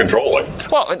controlling?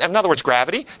 Well, in other words,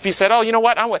 gravity. If he said, oh, you know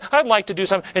what, I'd like to do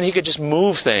something, and he could just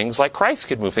move things like Christ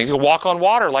could move things. He could walk on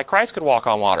water like Christ could walk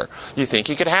on water. You think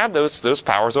he could have those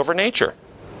powers over nature?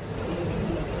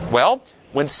 Well,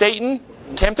 when Satan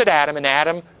tempted Adam and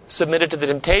Adam submitted to the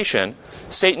temptation,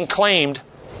 Satan claimed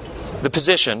the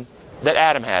position that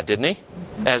Adam had, didn't he?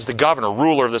 As the governor,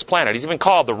 ruler of this planet. He's even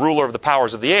called the ruler of the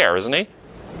powers of the air, isn't he?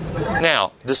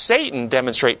 Now, does Satan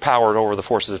demonstrate power over the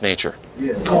forces of nature?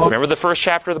 Remember the first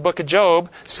chapter of the book of Job?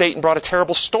 Satan brought a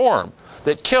terrible storm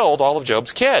that killed all of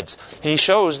Job's kids. He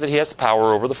shows that he has the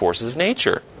power over the forces of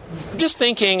nature. I'm just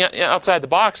thinking outside the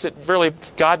box that really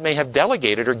God may have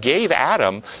delegated or gave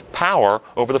Adam power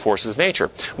over the forces of nature.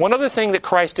 One other thing that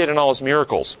Christ did in all his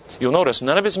miracles, you'll notice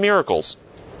none of his miracles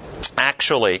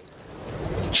actually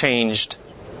changed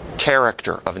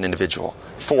character of an individual,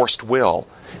 forced will.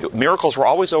 Miracles were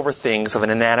always over things of an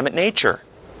inanimate nature.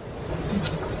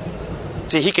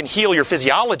 See, he can heal your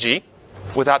physiology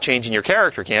without changing your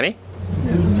character, can he?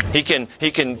 He can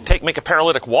make a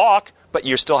paralytic walk, but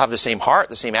you still have the same heart,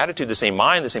 the same attitude, the same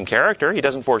mind, the same character. He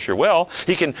doesn't force your will.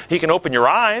 He can open your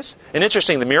eyes. And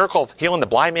interesting, the miracle of healing the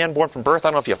blind man born from birth, I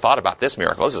don't know if you've thought about this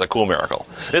miracle. This is a cool miracle.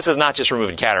 This is not just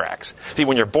removing cataracts. See,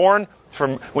 when you're born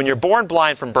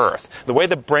blind from birth, the way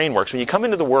the brain works, when you come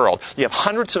into the world, you have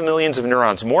hundreds of millions of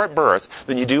neurons more at birth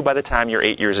than you do by the time you're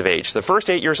 8 years of age. The first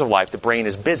 8 years of life, the brain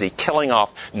is busy killing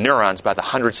off neurons by the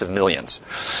hundreds of millions.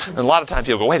 And a lot of times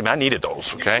people go, wait a minute, I needed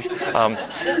those, okay?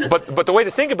 But the way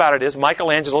to think about it is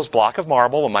Michelangelo's block of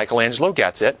marble when Michelangelo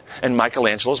gets it, and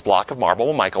Michelangelo's block of marble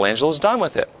when Michelangelo's done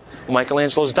with it. When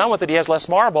Michelangelo's done with it, he has less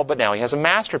marble, but now he has a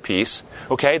masterpiece.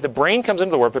 Okay, the brain comes into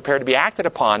the world prepared to be acted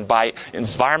upon by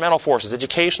environmental forces,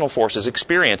 educational forces,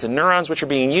 experience, and neurons which are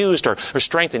being used or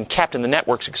strengthened, kept, and the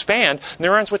networks expand.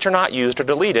 Neurons which are not used are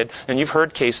deleted. And you've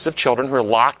heard cases of children who are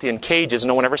locked in cages.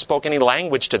 No one ever spoke any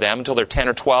language to them until they're 10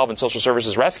 or 12 and social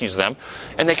services rescues them.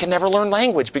 And they can never learn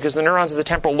language because the neurons of the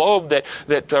temporal lobe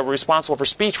that were responsible for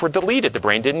speech were deleted. The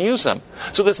brain didn't use them.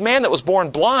 So this man that was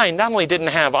born blind not only didn't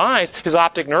have eyes, his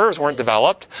optic nerves weren't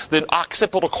developed, the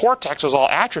occipital cortex was all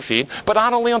atrophied, but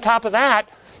not only on top of that,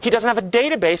 he doesn't have a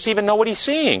database to even know what he's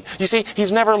seeing. You see,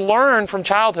 he's never learned from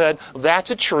childhood,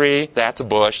 that's a tree, that's a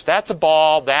bush, that's a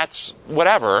ball, that's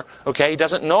whatever. Okay, he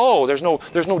doesn't know. There's no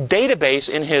database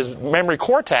in his memory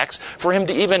cortex for him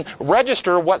to even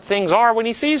register what things are when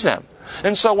he sees them.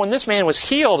 And so when this man was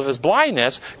healed of his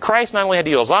blindness, Christ not only had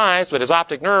to heal his eyes, but his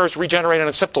optic nerves, regenerate an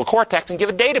occipital cortex, and give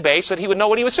a database so that he would know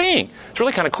what he was seeing. It's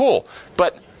really kind of cool.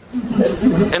 But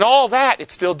in all that,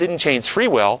 it still didn't change free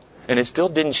will, and it still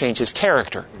didn't change his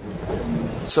character.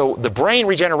 So the brain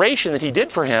regeneration that he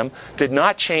did for him did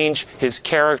not change his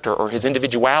character or his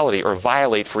individuality or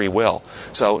violate free will.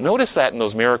 So notice that in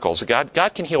those miracles. God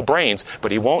can heal brains,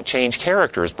 but he won't change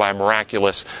characters by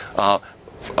miraculous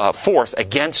force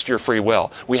against your free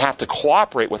will. We have to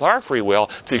cooperate with our free will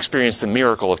to experience the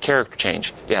miracle of character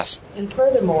change. Yes? And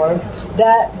furthermore,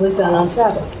 that was done on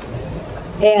Sabbath.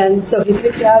 And so he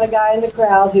picked out a guy in the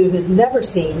crowd who has never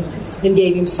seen and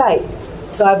gave him sight.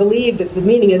 So I believe that the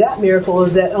meaning of that miracle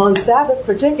is that on Sabbath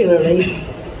particularly,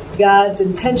 God's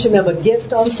intention of a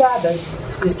gift on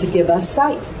Sabbath is to give us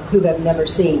sight who have never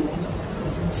seen.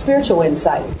 Spiritual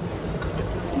insight.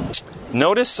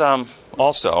 Notice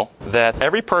also that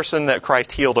every person that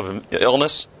Christ healed of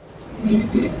illness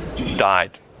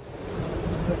died.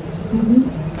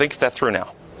 Think that through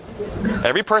now.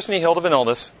 Every person he healed of an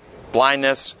illness,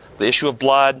 blindness, the issue of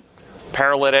blood,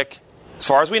 paralytic, as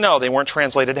far as we know, they weren't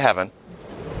translated to heaven.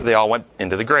 They all went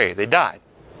into the grave. They died.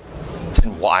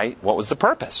 Then why? What was the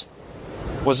purpose?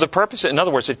 Was the purpose, in other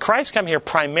words, did Christ come here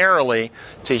primarily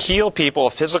to heal people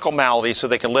of physical malady so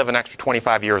they can live an extra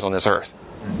 25 years on this earth?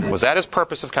 Was that his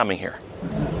purpose of coming here?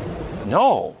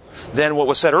 No. Then what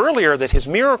was said earlier, that his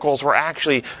miracles were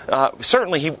actually,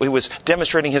 certainly he was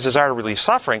demonstrating his desire to relieve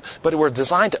suffering, but were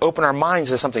designed to open our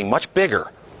minds to something much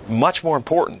bigger, much more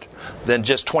important than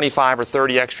just 25 or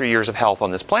 30 extra years of health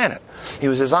on this planet. He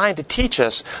was designed to teach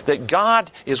us that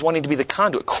God is wanting to be the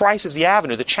conduit. Christ is the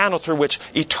avenue, the channel through which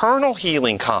eternal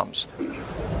healing comes.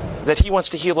 That he wants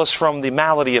to heal us from the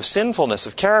malady of sinfulness,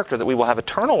 of character, that we will have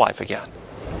eternal life again.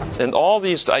 And all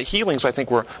these healings, I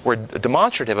think, were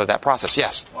demonstrative of that process.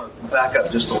 Yes? I want to back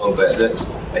up just a little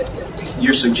bit.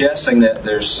 You're suggesting that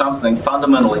there's something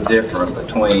fundamentally different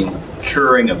between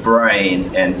curing a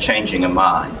brain and changing a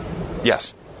mind.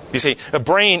 Yes. You see, a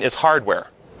brain is hardware.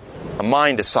 A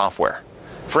mind is software.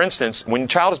 For instance, when a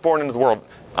child is born into the world,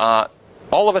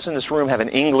 all of us in this room have an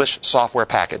English software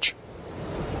package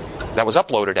that was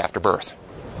uploaded after birth.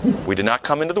 We did not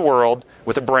come into the world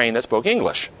with a brain that spoke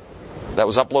English. That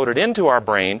was uploaded into our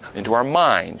brain, into our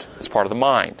mind. It's part of the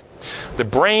mind. The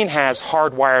brain has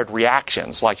hardwired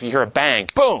reactions. Like if you hear a bang,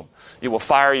 boom, it will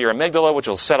fire your amygdala, which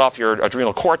will set off your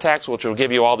adrenal cortex, which will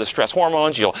give you all the stress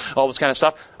hormones, all this kind of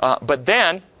stuff. But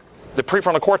then, the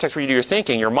prefrontal cortex, where you do your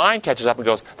thinking, your mind catches up and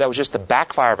goes, that was just the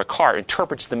backfire of a car,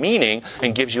 interprets the meaning,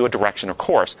 and gives you a direction of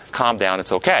course. Calm down,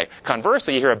 it's okay.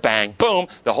 Conversely, you hear a bang, boom,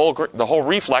 the whole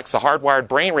reflex, the hardwired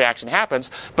brain reaction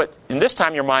happens, but in this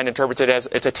time your mind interprets it as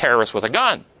it's a terrorist with a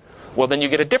gun. Well, then you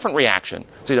get a different reaction.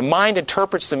 So the mind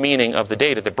interprets the meaning of the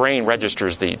data, the brain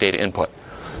registers the data input.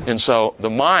 And so the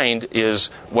mind is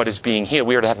what is being healed.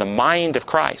 We are to have the mind of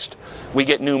Christ. We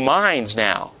get new minds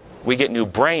now. We get new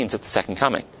brains at the second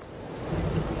coming.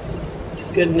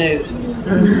 Good news.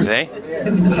 See?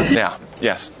 Yeah.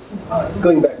 Yes.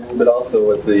 Going back a little bit also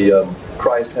with the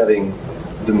Christ having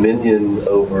dominion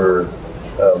over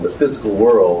the physical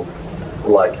world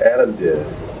like Adam did.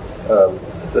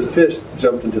 The fish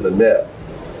jumped into the net.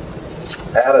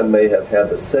 Adam may have had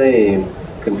the same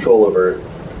control over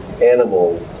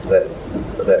animals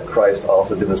that Christ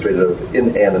also demonstrated over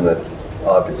inanimate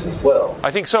objects as well.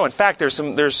 I think so. In fact, there's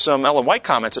some Ellen White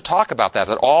comments that talk about that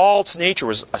all nature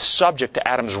was subject to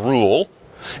Adam's rule,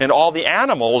 and all the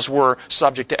animals were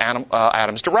subject to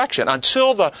Adam's direction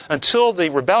until the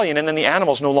rebellion, and then the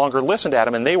animals no longer listened to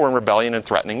Adam, and they were in rebellion and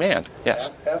threatening man. Yes.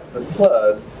 After the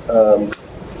flood,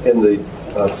 in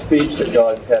the speech that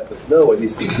God had with Noah,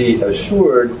 he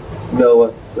assured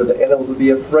Noah that the animals would be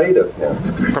afraid of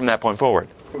him. From that point forward.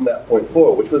 From that point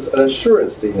forward, which was an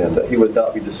assurance to him that he would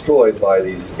not be destroyed by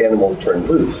these animals turned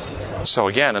loose. So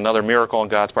again, another miracle on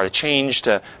God's part, a change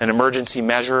to an emergency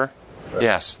measure. Right.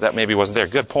 Yes, that maybe wasn't there.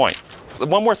 Good point.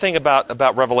 One more thing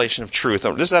about revelation of truth.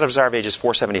 This is out of Desire of Ages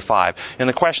 475. And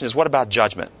the question is, what about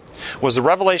judgment? Was the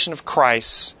revelation of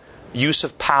Christ's use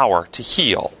of power to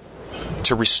heal,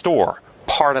 to restore,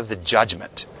 part of the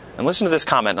judgment? And listen to this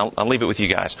comment, and I'll leave it with you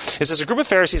guys. It says, a group of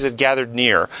Pharisees had gathered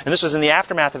near, and this was in the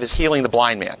aftermath of his healing the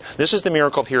blind man. This is the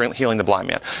miracle of healing the blind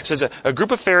man. It says, a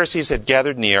group of Pharisees had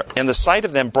gathered near, and the sight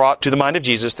of them brought to the mind of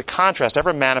Jesus the contrast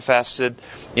ever manifested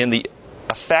in the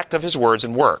effect of his words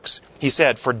and works. He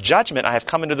said, "For judgment I have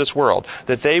come into this world,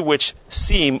 that they which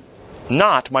see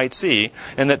not might see,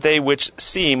 and that they which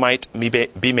see might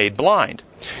be made blind."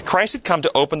 Christ had come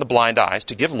to open the blind eyes,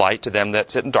 to give light to them that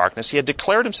sit in darkness. He had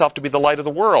declared himself to be the light of the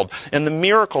world, and the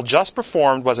miracle just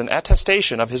performed was an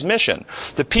attestation of his mission.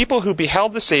 The people who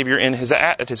beheld the Savior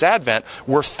at his advent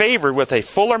were favored with a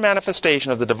fuller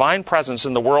manifestation of the divine presence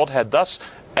than the world had thus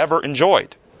ever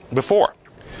enjoyed before.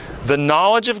 The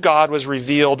knowledge of God was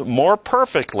revealed more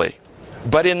perfectly,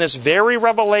 but in this very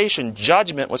revelation,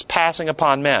 judgment was passing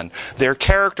upon men. Their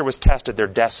character was tested, their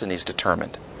destinies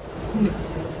determined.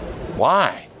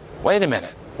 Why? Wait a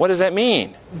minute. What does that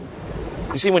mean?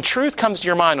 You see, when truth comes to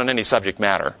your mind on any subject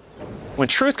matter,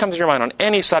 truth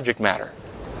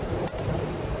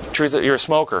that you're a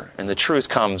smoker, and the truth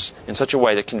comes in such a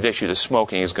way that convicts you that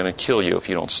smoking is going to kill you if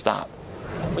you don't stop.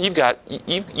 Well, you've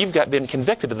been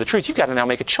convicted of the truth. You've got to now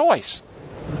make a choice.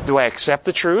 Do I accept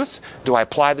the truth? Do I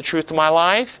apply the truth to my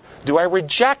life? Do I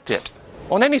reject it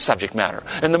on any subject matter?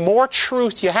 And the more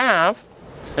truth you have,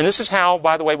 and this is how,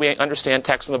 by the way, we understand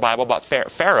texts in the Bible about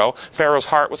Pharaoh. Pharaoh's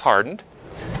heart was hardened.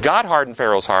 God hardened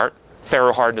Pharaoh's heart.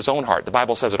 Pharaoh hardened his own heart. The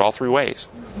Bible says it all three ways.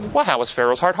 Well, how was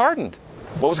Pharaoh's heart hardened?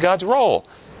 What was God's role?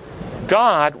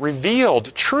 God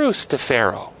revealed truth to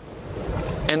Pharaoh.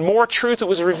 And more truth that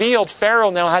was revealed, Pharaoh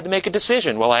now had to make a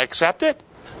decision. Will I accept it?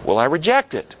 Will I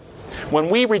reject it? When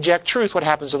we reject truth, what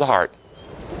happens to the heart?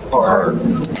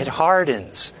 It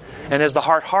hardens. And as the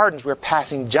heart hardens, we're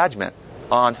passing judgment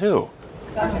on who?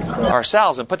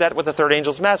 Ourselves. And put that with the third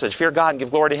angel's message. Fear God and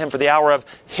give glory to Him, for the hour of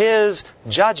His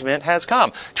judgment has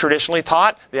come. Traditionally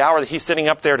taught, the hour that He's sitting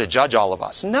up there to judge all of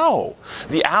us. No.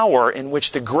 The hour in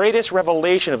which the greatest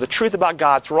revelation of the truth about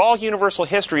God through all universal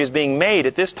history is being made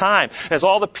at this time, as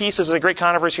all the pieces of the great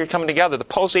controversy are coming together, the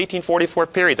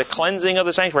post-1844 period, the cleansing of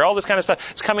the sanctuary, all this kind of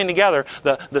stuff is coming together.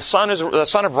 The sun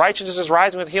of righteousness is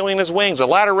rising with healing in His wings. The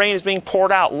latter rain is being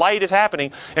poured out. Light is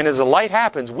happening. And as the light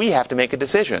happens, we have to make a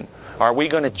decision. Are we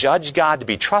going to judge God to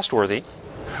be trustworthy,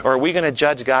 or are we going to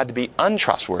judge God to be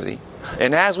untrustworthy?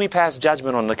 And as we pass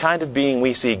judgment on the kind of being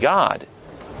we see God,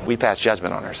 we pass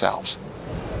judgment on ourselves.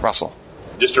 Russell.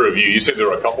 Just to review, you said there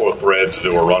were a couple of threads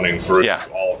that were running through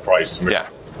all of Christ's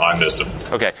miracles. Yeah. I missed them.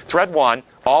 Okay. Thread 1,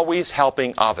 always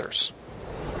helping others.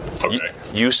 Okay.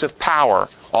 Use of power,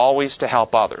 always to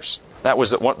help others. That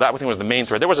was the main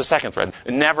thread. There was a second thread.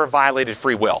 It never violated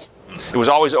free will. It was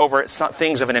always over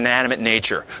things of an inanimate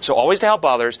nature. So always to help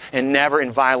others and never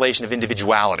in violation of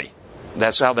individuality.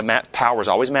 That's how the power is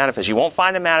always manifest. You won't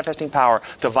find a manifesting power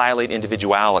to violate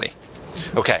individuality.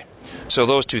 Okay, so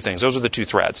those two things. Those are the two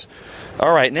threads.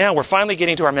 All right, now we're finally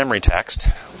getting to our memory text.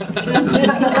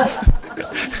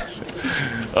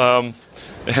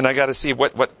 And I got to see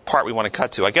what part we want to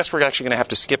cut to. I guess we're actually going to have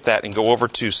to skip that and go over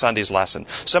to Sunday's lesson.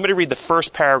 Somebody read the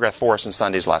first paragraph for us in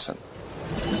Sunday's lesson.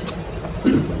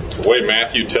 The way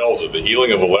Matthew tells it, the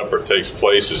healing of a leper takes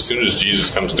place as soon as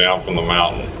Jesus comes down from the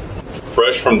mountain.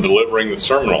 Fresh from delivering the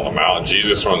Sermon on the Mount,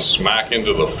 Jesus runs smack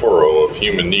into the furrow of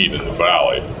human need in the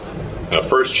valley. And the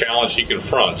first challenge he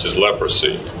confronts is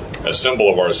leprosy, a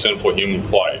symbol of our sinful human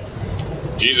plight.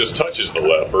 Jesus touches the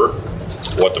leper,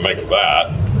 what to make of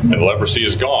that, and leprosy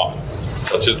is gone.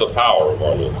 Such is the power of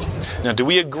our Lord. Now, do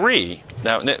we agree?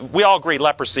 Now, we all agree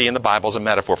leprosy in the Bible is a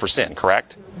metaphor for sin,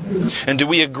 correct? And do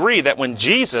we agree that when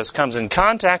Jesus comes in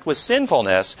contact with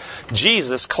sinfulness,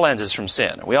 Jesus cleanses from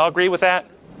sin? We all agree with that?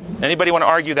 Anybody want to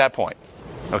argue that point?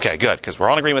 Okay, good, because we're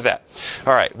all in agreement with that.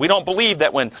 All right, we don't believe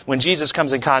that when Jesus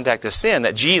comes in contact with sin,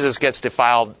 that Jesus gets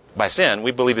defiled by sin.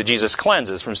 We believe that Jesus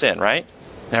cleanses from sin, right?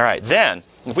 All right, then,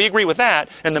 if we agree with that,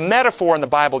 and the metaphor in the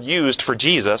Bible used for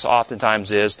Jesus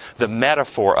oftentimes is the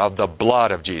metaphor of the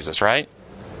blood of Jesus, right?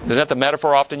 Isn't that the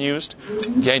metaphor often used?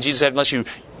 Okay, Jesus said, unless you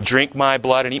drink my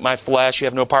blood and eat my flesh, you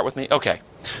have no part with me. Okay,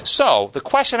 so the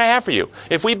question I have for you,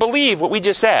 if we believe what we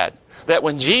just said, that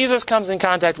when Jesus comes in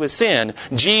contact with sin,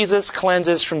 Jesus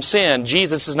cleanses from sin,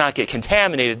 Jesus does not get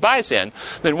contaminated by sin,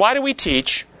 then why do we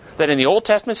teach that in the Old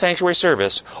Testament sanctuary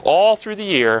service, all through the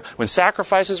year, when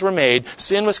sacrifices were made,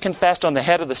 sin was confessed on the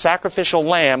head of the sacrificial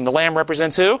lamb? The lamb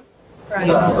represents who?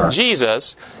 Christ.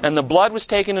 Jesus. And the blood was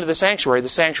taken into the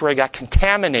sanctuary got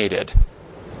contaminated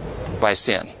by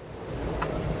sin.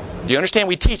 Do you understand?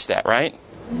 We teach that, right?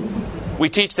 We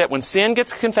teach that when sin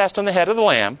gets confessed on the head of the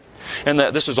lamb, and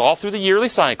that this was all through the yearly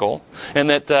cycle, and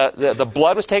that the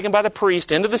blood was taken by the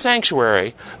priest into the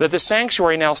sanctuary, that the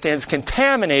sanctuary now stands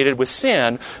contaminated with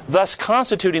sin, thus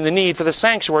constituting the need for the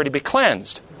sanctuary to be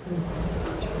cleansed.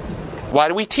 Why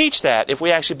do we teach that if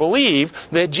we actually believe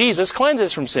that Jesus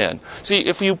cleanses from sin? See,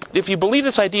 if you believe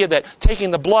this idea that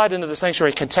taking the blood into the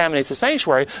sanctuary contaminates the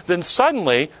sanctuary, then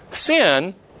suddenly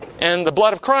sin and the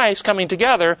blood of Christ coming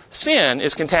together, sin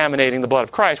is contaminating the blood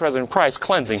of Christ rather than Christ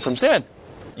cleansing from sin.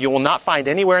 You will not find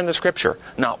anywhere in the Scripture,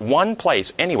 not one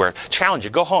place, anywhere, challenge you,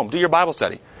 go home, do your Bible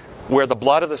study, where the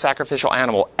blood of the sacrificial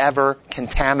animal ever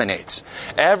contaminates.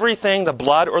 Everything the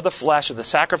blood or the flesh of the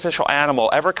sacrificial animal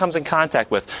ever comes in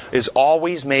contact with is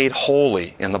always made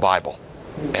holy in the Bible.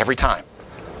 Every time.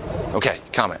 Okay,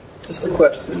 comment. Just a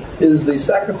question. Is the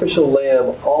sacrificial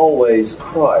lamb always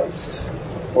Christ,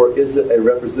 or is it a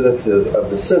representative of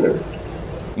the sinner?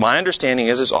 My understanding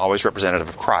is it's always representative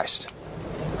of Christ.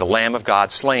 The Lamb of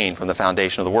God slain from the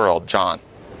foundation of the world, John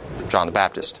the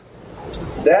Baptist.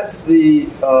 That's the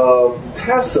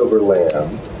Passover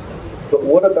lamb. But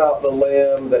what about the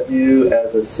lamb that you,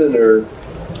 as a sinner,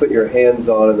 put your hands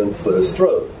on and then slit his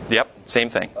throat? Yep, same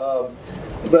thing.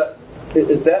 But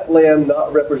is that lamb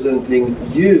not representing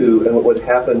you and what would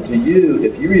happen to you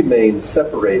if you remained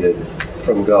separated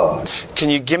from God? Can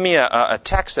you give me a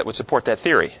text that would support that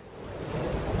theory?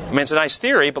 I mean, it's a nice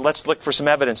theory, but let's look for some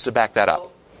evidence to back that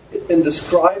up. In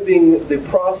describing the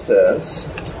process,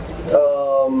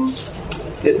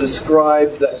 it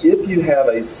describes that if you have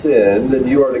a sin, then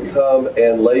you are to come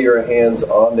and lay your hands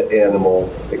on the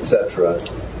animal, etc.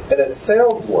 And it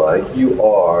sounds like you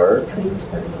are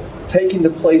taking the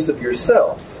place of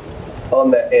yourself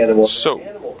on that animal. So the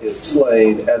animal is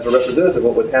slain as a representative of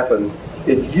what would happen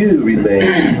if you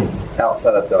remain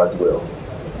outside of God's will.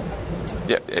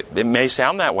 Yeah, it may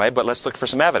sound that way, but let's look for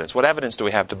some evidence. What evidence do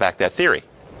we have to back that theory?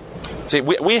 See,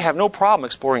 we have no problem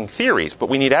exploring theories, but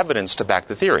we need evidence to back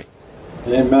the theory.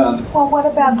 Amen. Well, what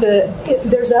about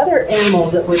there's other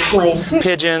animals that were slain too.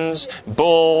 Pigeons,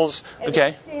 bulls, okay.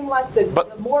 It seemed like the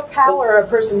more power a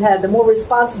person had, the more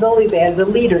responsibility they had, the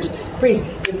leaders, priests,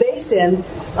 if they sinned,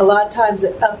 a lot of times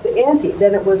it upped the ante.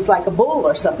 Then it was like a bull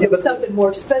or something, something more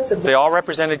expensive. They all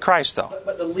represented Christ, though.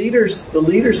 But the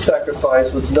leader's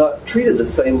sacrifice was not treated the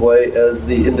same way as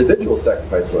the individual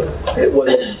sacrifice was. It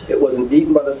wasn't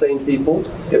eaten by the same people.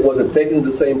 It wasn't taken to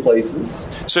the same places.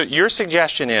 So your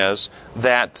suggestion is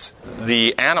that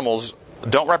the animals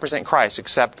don't represent Christ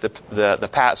except the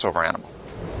Passover animal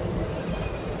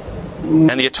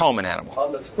and the atonement animal.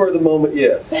 On the spur of the moment,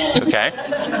 yes. Okay.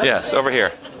 Yes, over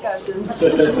here.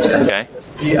 Okay.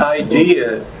 The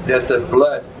idea that the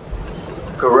blood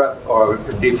corrupt or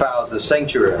defiles the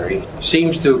sanctuary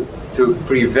seems to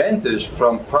prevent us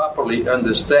from properly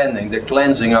understanding the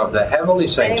cleansing of the heavenly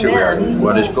sanctuary. Amen.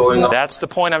 What is going on? That's the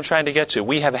point I'm trying to get to.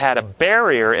 We have had a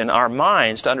barrier in our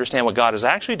minds to understand what God is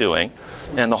actually doing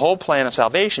and the whole plan of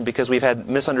salvation because we've had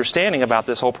misunderstanding about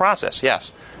this whole process.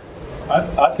 Yes?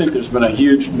 I think there's been a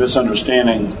huge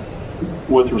misunderstanding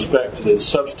with respect to the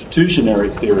substitutionary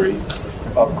theory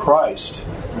of Christ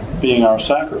being our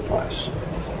sacrifice.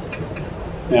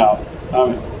 Now,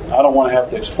 I don't want to have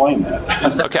to explain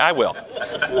that. Okay, I will.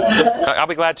 I'll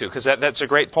be glad to, because that's a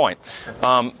great point.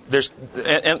 Let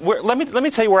me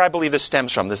tell you where I believe this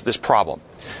stems from, this problem.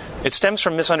 It stems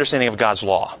from misunderstanding of God's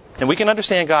law. And we can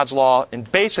understand God's law in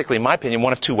basically, in my opinion,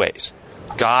 one of two ways.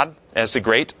 God, as the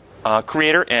great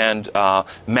creator and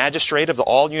magistrate of the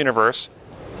all universe,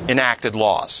 enacted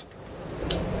laws,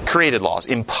 created laws,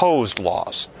 imposed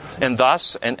laws. And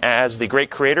thus, and as the great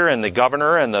creator and the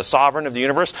governor and the sovereign of the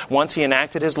universe, once he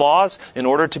enacted his laws, in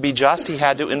order to be just, he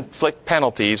had to inflict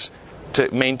penalties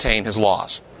to maintain his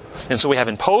laws. And so we have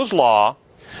imposed law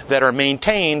that are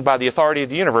maintained by the authority of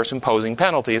the universe imposing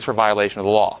penalties for violation of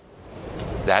the law.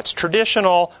 That's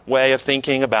traditional way of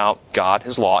thinking about God,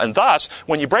 his law. And thus,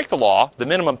 when you break the law, the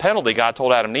minimum penalty God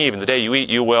told Adam and Eve, in the day you eat,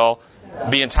 you will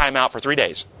be in timeout for 3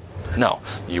 days. No,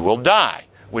 you will die.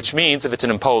 Which means if it's an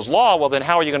imposed law, well then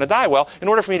how are you going to die? Well, in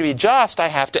order for me to be just, I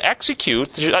have to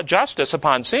execute justice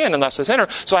upon sin unless the sinner.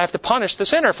 So I have to punish the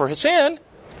sinner for his sin.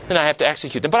 And I have to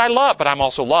execute them. But I'm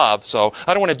also love, so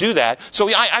I don't want to do that.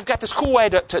 So I've got this cool way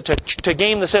to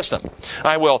game the system.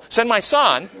 I will send my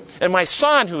son, and my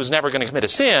son, who is never going to commit a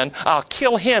sin, I'll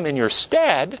kill him in your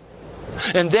stead.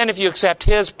 And then if you accept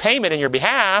his payment in your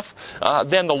behalf,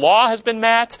 then the law has been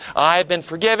met, I've been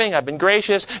forgiving, I've been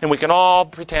gracious, and we can all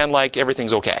pretend like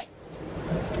everything's okay.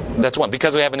 That's one,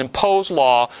 because we have an imposed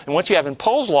law, and once you have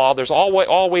imposed law, there's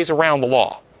all ways around the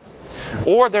law.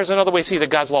 Or there's another way to see that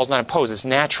God's law is not imposed, it's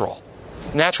natural.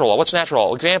 Natural law. What's natural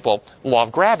law? Example, law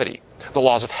of gravity, the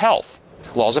laws of health.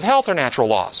 Laws of health are natural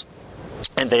laws.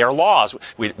 And they are laws.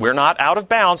 We're not out of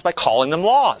bounds by calling them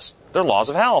laws. They're laws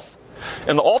of health.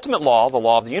 And the ultimate law, the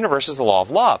law of the universe, is the law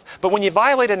of love. But when you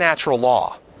violate a natural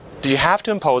law, do you have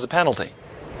to impose a penalty?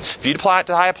 If you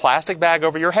tie a plastic bag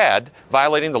over your head,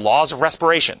 violating the laws of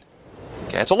respiration,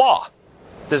 okay, it's a law.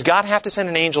 Does God have to send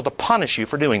an angel to punish you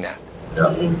for doing that?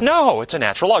 No, it's a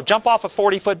natural law. Jump off a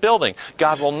 40-foot building.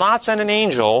 God will not send an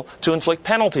angel to inflict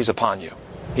penalties upon you.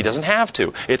 He doesn't have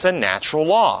to. It's a natural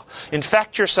law.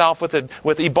 Infect yourself with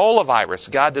Ebola virus.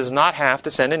 God does not have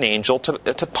to send an angel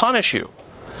to punish you.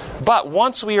 But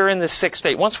once we are in this sick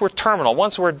state, once we're terminal,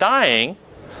 once we're dying,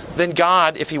 then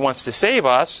God, if He wants to save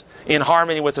us, in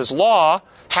harmony with His law,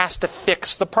 has to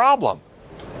fix the problem.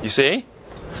 You see?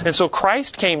 And so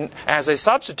Christ came as a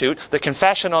substitute. The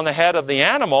confession on the head of the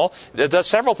animal, it does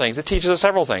several things. It teaches us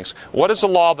several things. What is the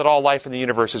law that all life in the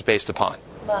universe is based upon?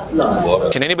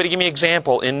 Love. Can anybody give me an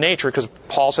example in nature? Because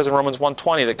Paul says in Romans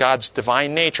 1:20 that God's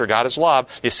divine nature, God is love,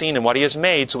 is seen in what He has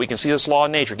made, so we can see this law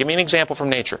in nature. Give me an example from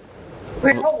nature.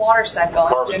 The whole water cycle.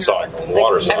 Carbon cycle,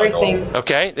 water cycle. Everything.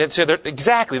 Okay, so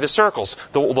exactly, the circles.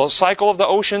 The cycle of the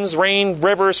oceans, rain,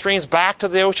 rivers, streams, back to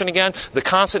the ocean again. The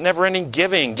constant, never-ending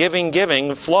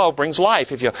giving flow brings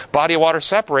life. If your body of water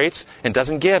separates and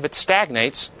doesn't give, it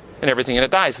stagnates, and everything in it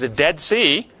dies. The Dead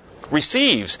Sea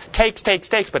receives, takes,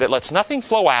 but it lets nothing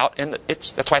flow out, and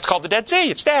that's why it's called the Dead Sea.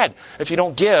 It's dead. If you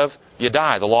don't give, you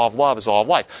die. The law of love is the law of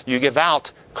life. You give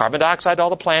out carbon dioxide to all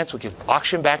the plants, we give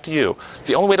oxygen back to you. It's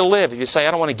the only way to live. If you say,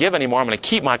 I don't want to give anymore, I'm going to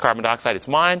keep my carbon dioxide, it's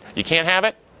mine, you can't have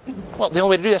it. Well, the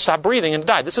only way to do that is stop breathing and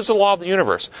die. This is the law of the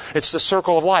universe. It's the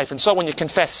circle of life. And so when you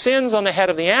confess sins on the head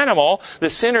of the animal,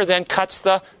 the sinner then cuts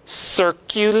the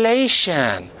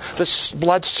circulation. The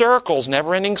blood circles,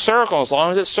 never-ending circle. As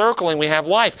long as it's circling, we have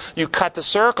life. You cut the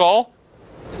circle,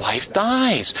 life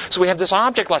dies. So we have this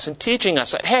object lesson teaching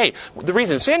us that, hey, the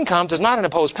reason sin comes is not an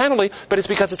imposed penalty, but it's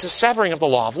because it's a severing of the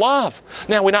law of love.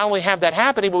 Now, we not only have that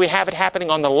happening, but we have it happening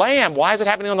on the Lamb. Why is it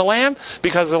happening on the Lamb?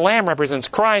 Because the Lamb represents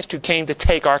Christ, who came to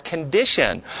take our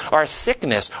condition, our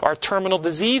sickness, our terminal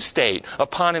disease state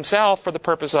upon Himself for the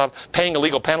purpose of paying a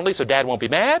legal penalty so Dad won't be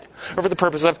mad, or for the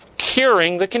purpose of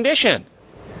curing the condition.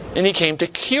 And He came to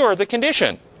cure the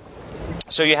condition.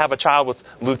 So you have a child with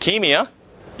leukemia.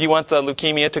 You want the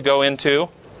leukemia to go into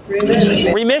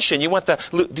remission. You want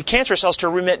the cancer cells to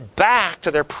remit back to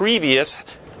their previous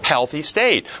healthy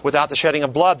state. Without the shedding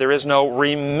of blood, there is no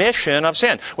remission of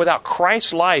sin. Without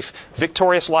Christ's life,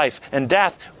 victorious life, and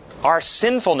death, our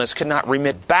sinfulness could not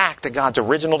remit back to God's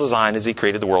original design as He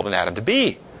created the world and Adam to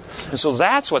be. And so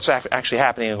that's what's actually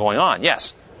happening and going on.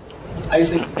 Yes? I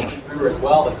just remember as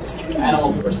well that the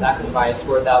animals that were sacrificed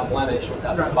were without blemish,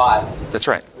 without spot. That's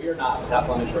right. We are not without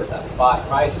blemish or without spot.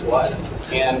 Christ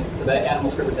was. And for the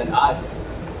animals to represent us,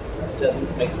 it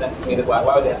doesn't make sense to me that why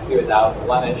would they have to be without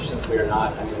blemish since we are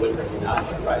not? I mean, it wouldn't represent us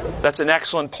like Christ. That's an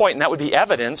excellent point, and that would be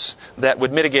evidence that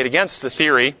would mitigate against the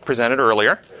theory presented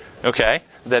earlier. Okay,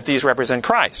 that these represent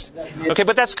Christ. Okay,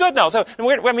 but that's good, though. So,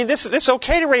 I mean, this is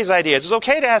okay to raise ideas. It's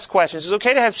okay to ask questions. It's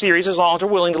okay to have theories as long as we're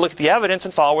willing to look at the evidence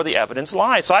and follow where the evidence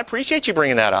lies. So I appreciate you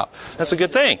bringing that up. That's a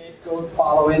good thing.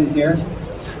 Follow in here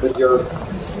with your...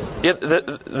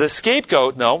 The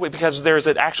scapegoat, no, because there's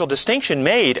an actual distinction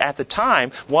made at the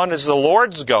time. One is the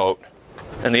Lord's goat,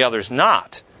 and the other's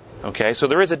not. Okay, so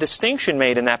there is a distinction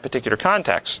made in that particular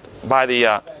context by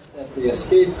the... The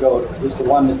scapegoat is the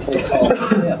one that takes all the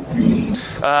sin.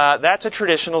 That's a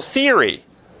traditional theory.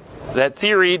 That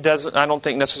theory doesn't, I don't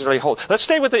think, necessarily hold. Let's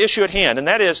stay with the issue at hand, and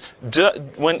that is,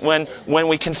 when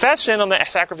we confess sin on the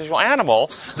sacrificial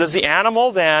animal, does the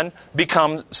animal then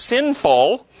become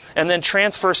sinful and then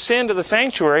transfer sin to the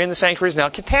sanctuary, and the sanctuary is now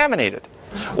contaminated?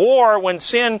 Or when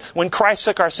Christ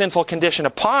took our sinful condition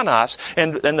upon us,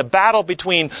 and the battle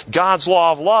between God's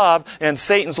law of love and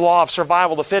Satan's law of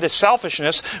survival of the fittest,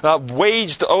 selfishness,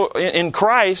 waged in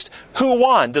Christ, who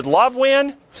won? Did love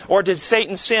win, or did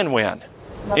Satan's sin win?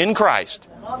 In Christ.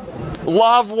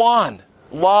 Love won.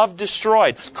 Love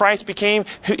destroyed. Christ became,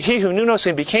 He who knew no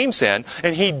sin became sin,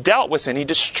 and He dealt with sin. He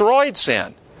destroyed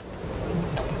sin.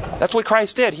 That's what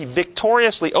Christ did. He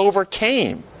victoriously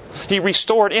overcame. He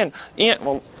restored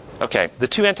the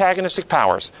two antagonistic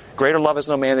powers. Greater love is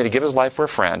no man than he give his life for a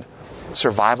friend.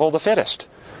 Survival of the fittest.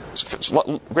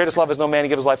 Greatest love is no man to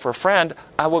give his life for a friend.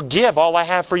 I will give all I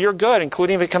have for your good,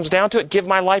 including, if it comes down to it, give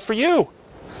my life for you.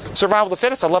 Survival of the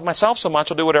fittest. I love myself so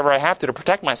much I'll do whatever I have to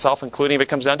protect myself, including, if it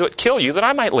comes down to it, kill you that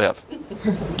I might live.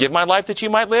 Give my life that you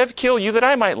might live, kill you that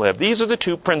I might live. These are the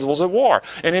two principles of war.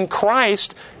 And in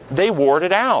Christ, they warred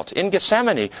it out. In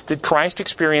Gethsemane, did Christ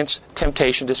experience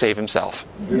temptation to save Himself?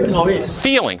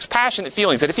 Feelings, passionate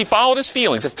feelings. That if He followed His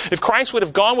feelings, if Christ would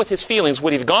have gone with His feelings,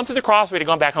 would He have gone through the cross, or would He have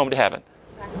gone back home to heaven?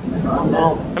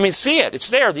 I mean, see it. It's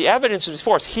there. The evidence is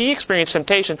before us. He experienced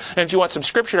temptation. And if you want some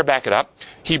scripture to back it up,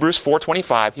 Hebrews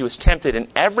 4:25, He was tempted in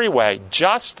every way,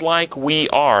 just like we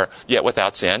are, yet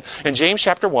without sin. And James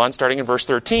chapter 1, starting in verse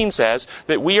 13, says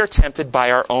that we are tempted by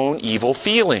our own evil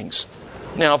feelings.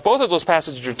 Now, if both of those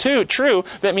passages are true,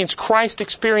 that means Christ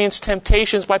experienced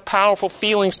temptations by powerful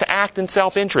feelings to act in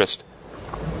self-interest.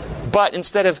 But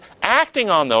instead of acting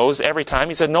on those every time,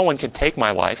 he said, no one can take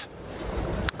my life.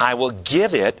 I will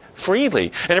give it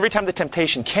freely. And every time the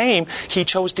temptation came, he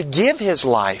chose to give his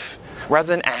life rather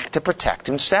than act to protect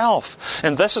himself.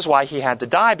 And this is why he had to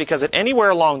die, because at anywhere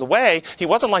along the way, he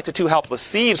wasn't like the two helpless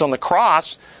thieves on the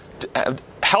cross,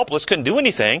 helpless, couldn't do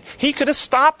anything. He could have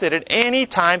stopped it at any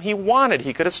time he wanted.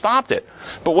 He could have stopped it.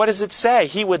 But what does it say?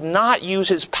 He would not use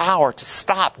his power to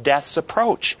stop death's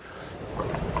approach.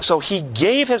 So he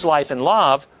gave his life in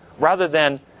love rather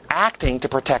than acting to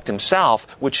protect himself,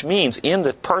 which means in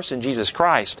the person Jesus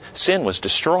Christ, sin was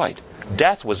destroyed.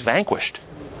 Death was vanquished.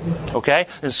 Okay?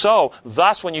 And so,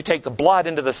 thus, when you take the blood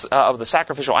into of the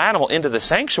sacrificial animal into the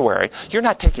sanctuary, you're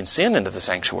not taking sin into the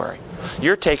sanctuary.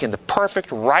 You're taking the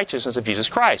perfect righteousness of Jesus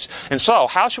Christ. And so,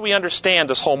 how should we understand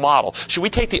this whole model? Should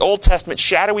we take the Old Testament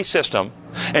shadowy system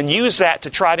and use that to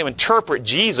try to interpret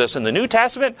Jesus in the New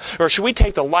Testament? Or should we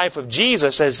take the life of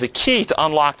Jesus as the key to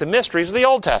unlock the mysteries of the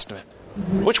Old Testament?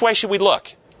 Which way should we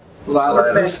look?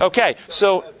 Okay,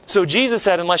 so Jesus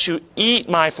said, unless you eat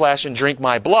my flesh and drink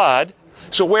my blood.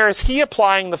 So where is he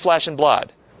applying the flesh and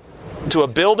blood? To a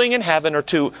building in heaven or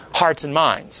to hearts and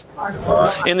minds?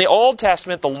 In the Old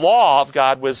Testament, the law of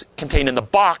God was contained in the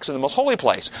box in the most holy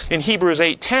place. In Hebrews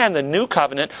 8:10, the new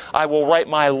covenant, I will write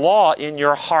my law in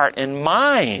your heart and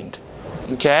mind.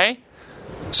 Okay?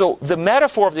 So the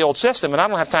metaphor of the old system, and I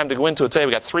don't have time to go into it today,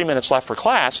 we've got 3 minutes left for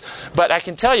class, but I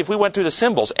can tell you, if we went through the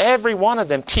symbols, every one of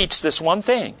them teach this one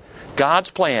thing. God's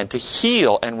plan to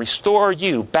heal and restore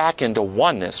you back into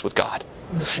oneness with God.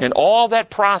 And all that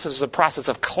process is a process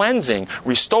of cleansing,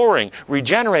 restoring,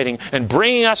 regenerating, and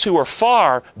bringing us who are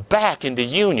far back into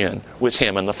union with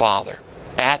Him and the Father.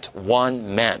 At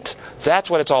one meant. That's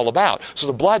what it's all about. So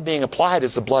the blood being applied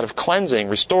is the blood of cleansing,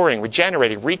 restoring,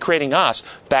 regenerating, recreating us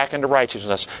back into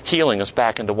righteousness, healing us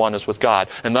back into oneness with God.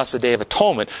 And thus the Day of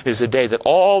Atonement is the day that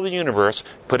all the universe,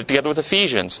 put it together with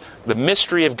Ephesians, the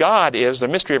mystery of God is, the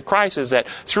mystery of Christ is that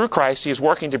through Christ He is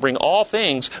working to bring all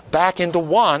things back into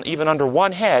one, even under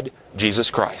one head,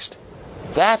 Jesus Christ.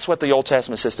 That's what the Old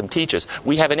Testament system teaches.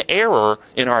 We have an error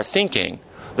in our thinking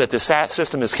that the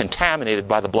system is contaminated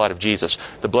by the blood of Jesus.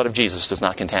 The blood of Jesus does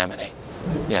not contaminate.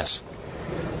 Yes?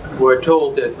 We're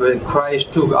told that when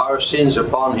Christ took our sins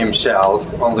upon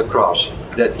Himself on the cross,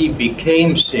 that He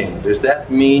became sin. Does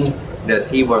that mean that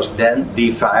He was then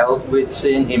defiled with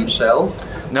sin Himself?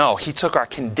 No, He took our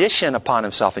condition upon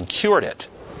Himself and cured it.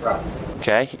 Right.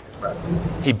 Okay? Right.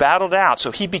 He battled out.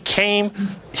 So He became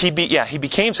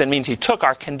sin means He took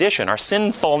our condition, our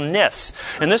sinfulness.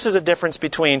 And this is a difference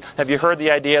between, have you heard the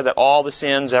idea that all the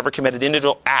sins ever committed,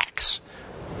 individual acts,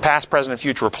 past, present, and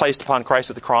future, were placed upon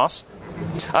Christ at the cross?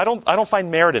 I don't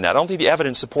find merit in that. I don't think the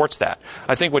evidence supports that.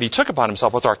 I think what He took upon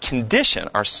Himself was our condition,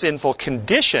 our sinful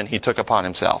condition He took upon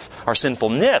Himself, our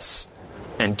sinfulness,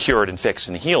 and cured and fixed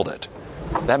and healed it.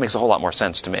 That makes a whole lot more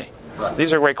sense to me. Right.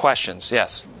 These are great questions.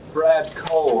 Yes? Brad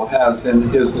Cole has in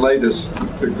his latest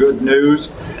The Good News,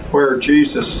 where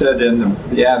Jesus said in the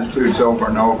Beatitudes over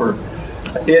and over,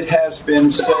 it has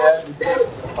been said,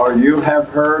 or you have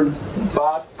heard,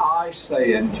 but I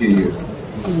say unto you.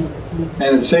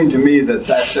 And it seemed to me that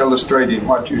that's illustrating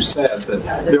what you said,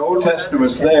 that the Old Testament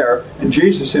was there, and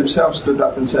Jesus Himself stood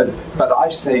up and said, but I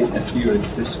say unto you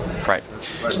it's this way. Right.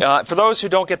 For those who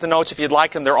don't get the notes, if you'd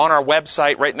like them, they're on our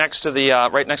website. Right next to the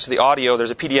audio,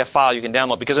 there's a PDF file you can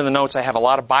download. Because in the notes, I have a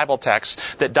lot of Bible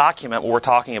texts that document what we're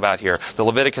talking about here: the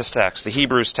Leviticus text, the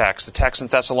Hebrews text, the text in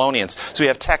Thessalonians. So we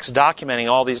have text documenting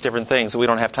all these different things that we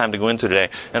don't have time to go into today,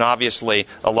 and obviously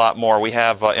a lot more. We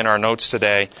have in our notes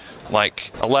today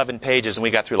like 11 pages, and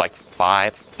we got through like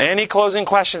 5. Any closing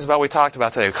questions about what we talked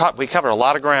about today? We covered a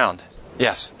lot of ground.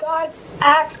 Yes? God's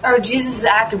act, or Jesus'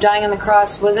 act of dying on the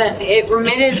cross, it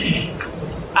remitted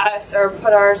us, or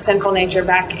put our sinful nature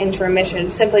back into remission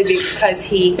simply because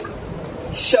He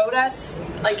showed us,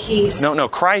 like He's... No,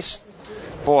 Christ...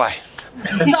 Boy...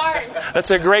 Sorry.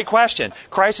 That's a great question.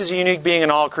 Christ is a unique being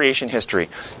in all creation history.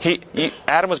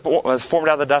 Adam was formed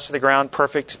out of the dust of the ground,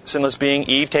 perfect, sinless being.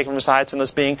 Eve, taken from his side,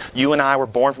 sinless being. You and I were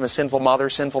born from a sinful mother,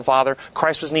 sinful father.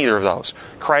 Christ was neither of those.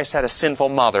 Christ had a sinful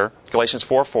mother, Galatians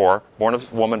 4:4, born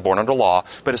of woman, born under law,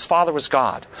 but his father was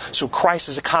God. So Christ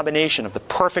is a combination of the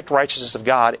perfect righteousness of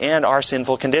God and our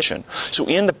sinful condition. So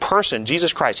in the person,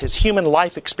 Jesus Christ, his human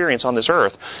life experience on this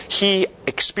earth, he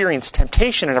experienced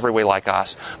temptation in every way like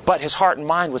us, but his heart and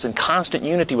mind was in constant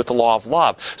unity with the law of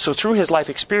love. So through his life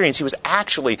experience, he was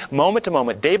actually, moment to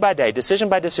moment, day by day, decision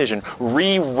by decision,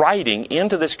 rewriting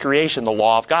into this creation the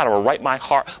law of God, or write my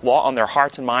law on their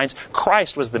hearts and minds.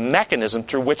 Christ was the mechanism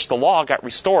through which the law got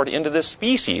restored into this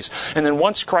species. And then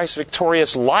once Christ's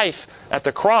victorious life at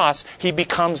the cross, he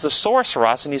becomes the source for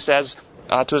us, and he says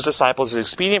to his disciples, it's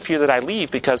expedient for you that I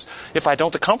leave, because if I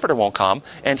don't, the Comforter won't come,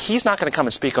 and he's not going to come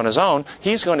and speak on his own.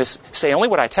 He's going to say only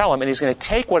what I tell him, and he's going to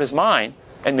take what is mine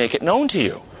and make it known to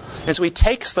you. And so he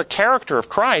takes the character of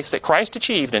Christ that Christ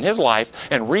achieved in his life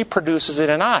and reproduces it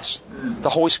in us.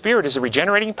 The Holy Spirit is a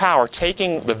regenerating power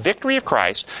taking the victory of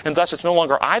Christ, and thus it's no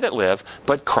longer I that live,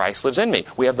 but Christ lives in me.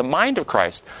 We have the mind of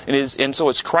Christ. And so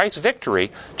it's Christ's victory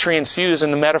transfused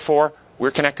in the metaphor. We're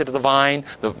connected to the vine,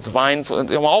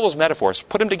 all those metaphors.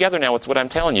 Put them together now with what I'm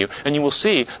telling you, and you will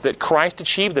see that Christ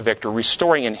achieved the victory,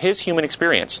 restoring in his human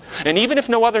experience. And even if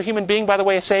no other human being, by the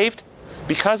way, is saved,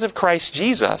 because of Christ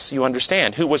Jesus, you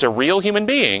understand, who was a real human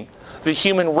being, the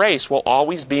human race will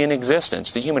always be in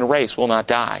existence. The human race will not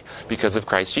die because of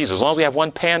Christ Jesus. As long as we have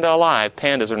one panda alive,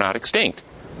 pandas are not extinct.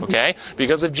 Okay?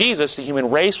 Because of Jesus, the human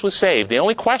race was saved. The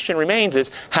only question remains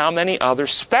is how many other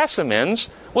specimens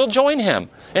will join him.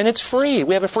 And it's free.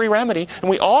 We have a free remedy, and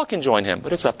we all can join him,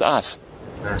 but it's up to us.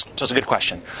 So it's a good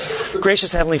question.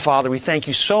 Gracious Heavenly Father, we thank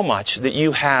you so much that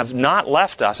you have not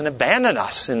left us and abandoned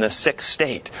us in the sick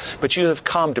state, but you have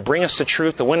come to bring us to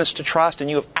truth, to win us to trust,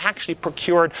 and you have actually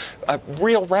procured a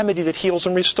real remedy that heals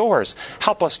and restores.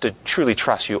 Help us to truly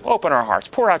trust you. Open our hearts.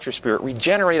 Pour out your Spirit.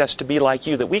 Regenerate us to be like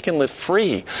you, that we can live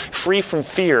free from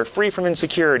fear, free from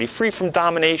insecurity, free from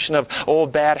domination of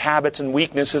old bad habits and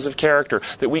weaknesses of character,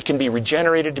 that we can be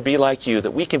regenerated to be like you, that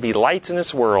we can be lights in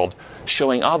this world,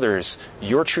 showing others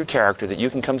your true character, that you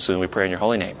can come soon. We pray in your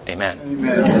holy name. Amen.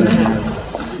 Amen.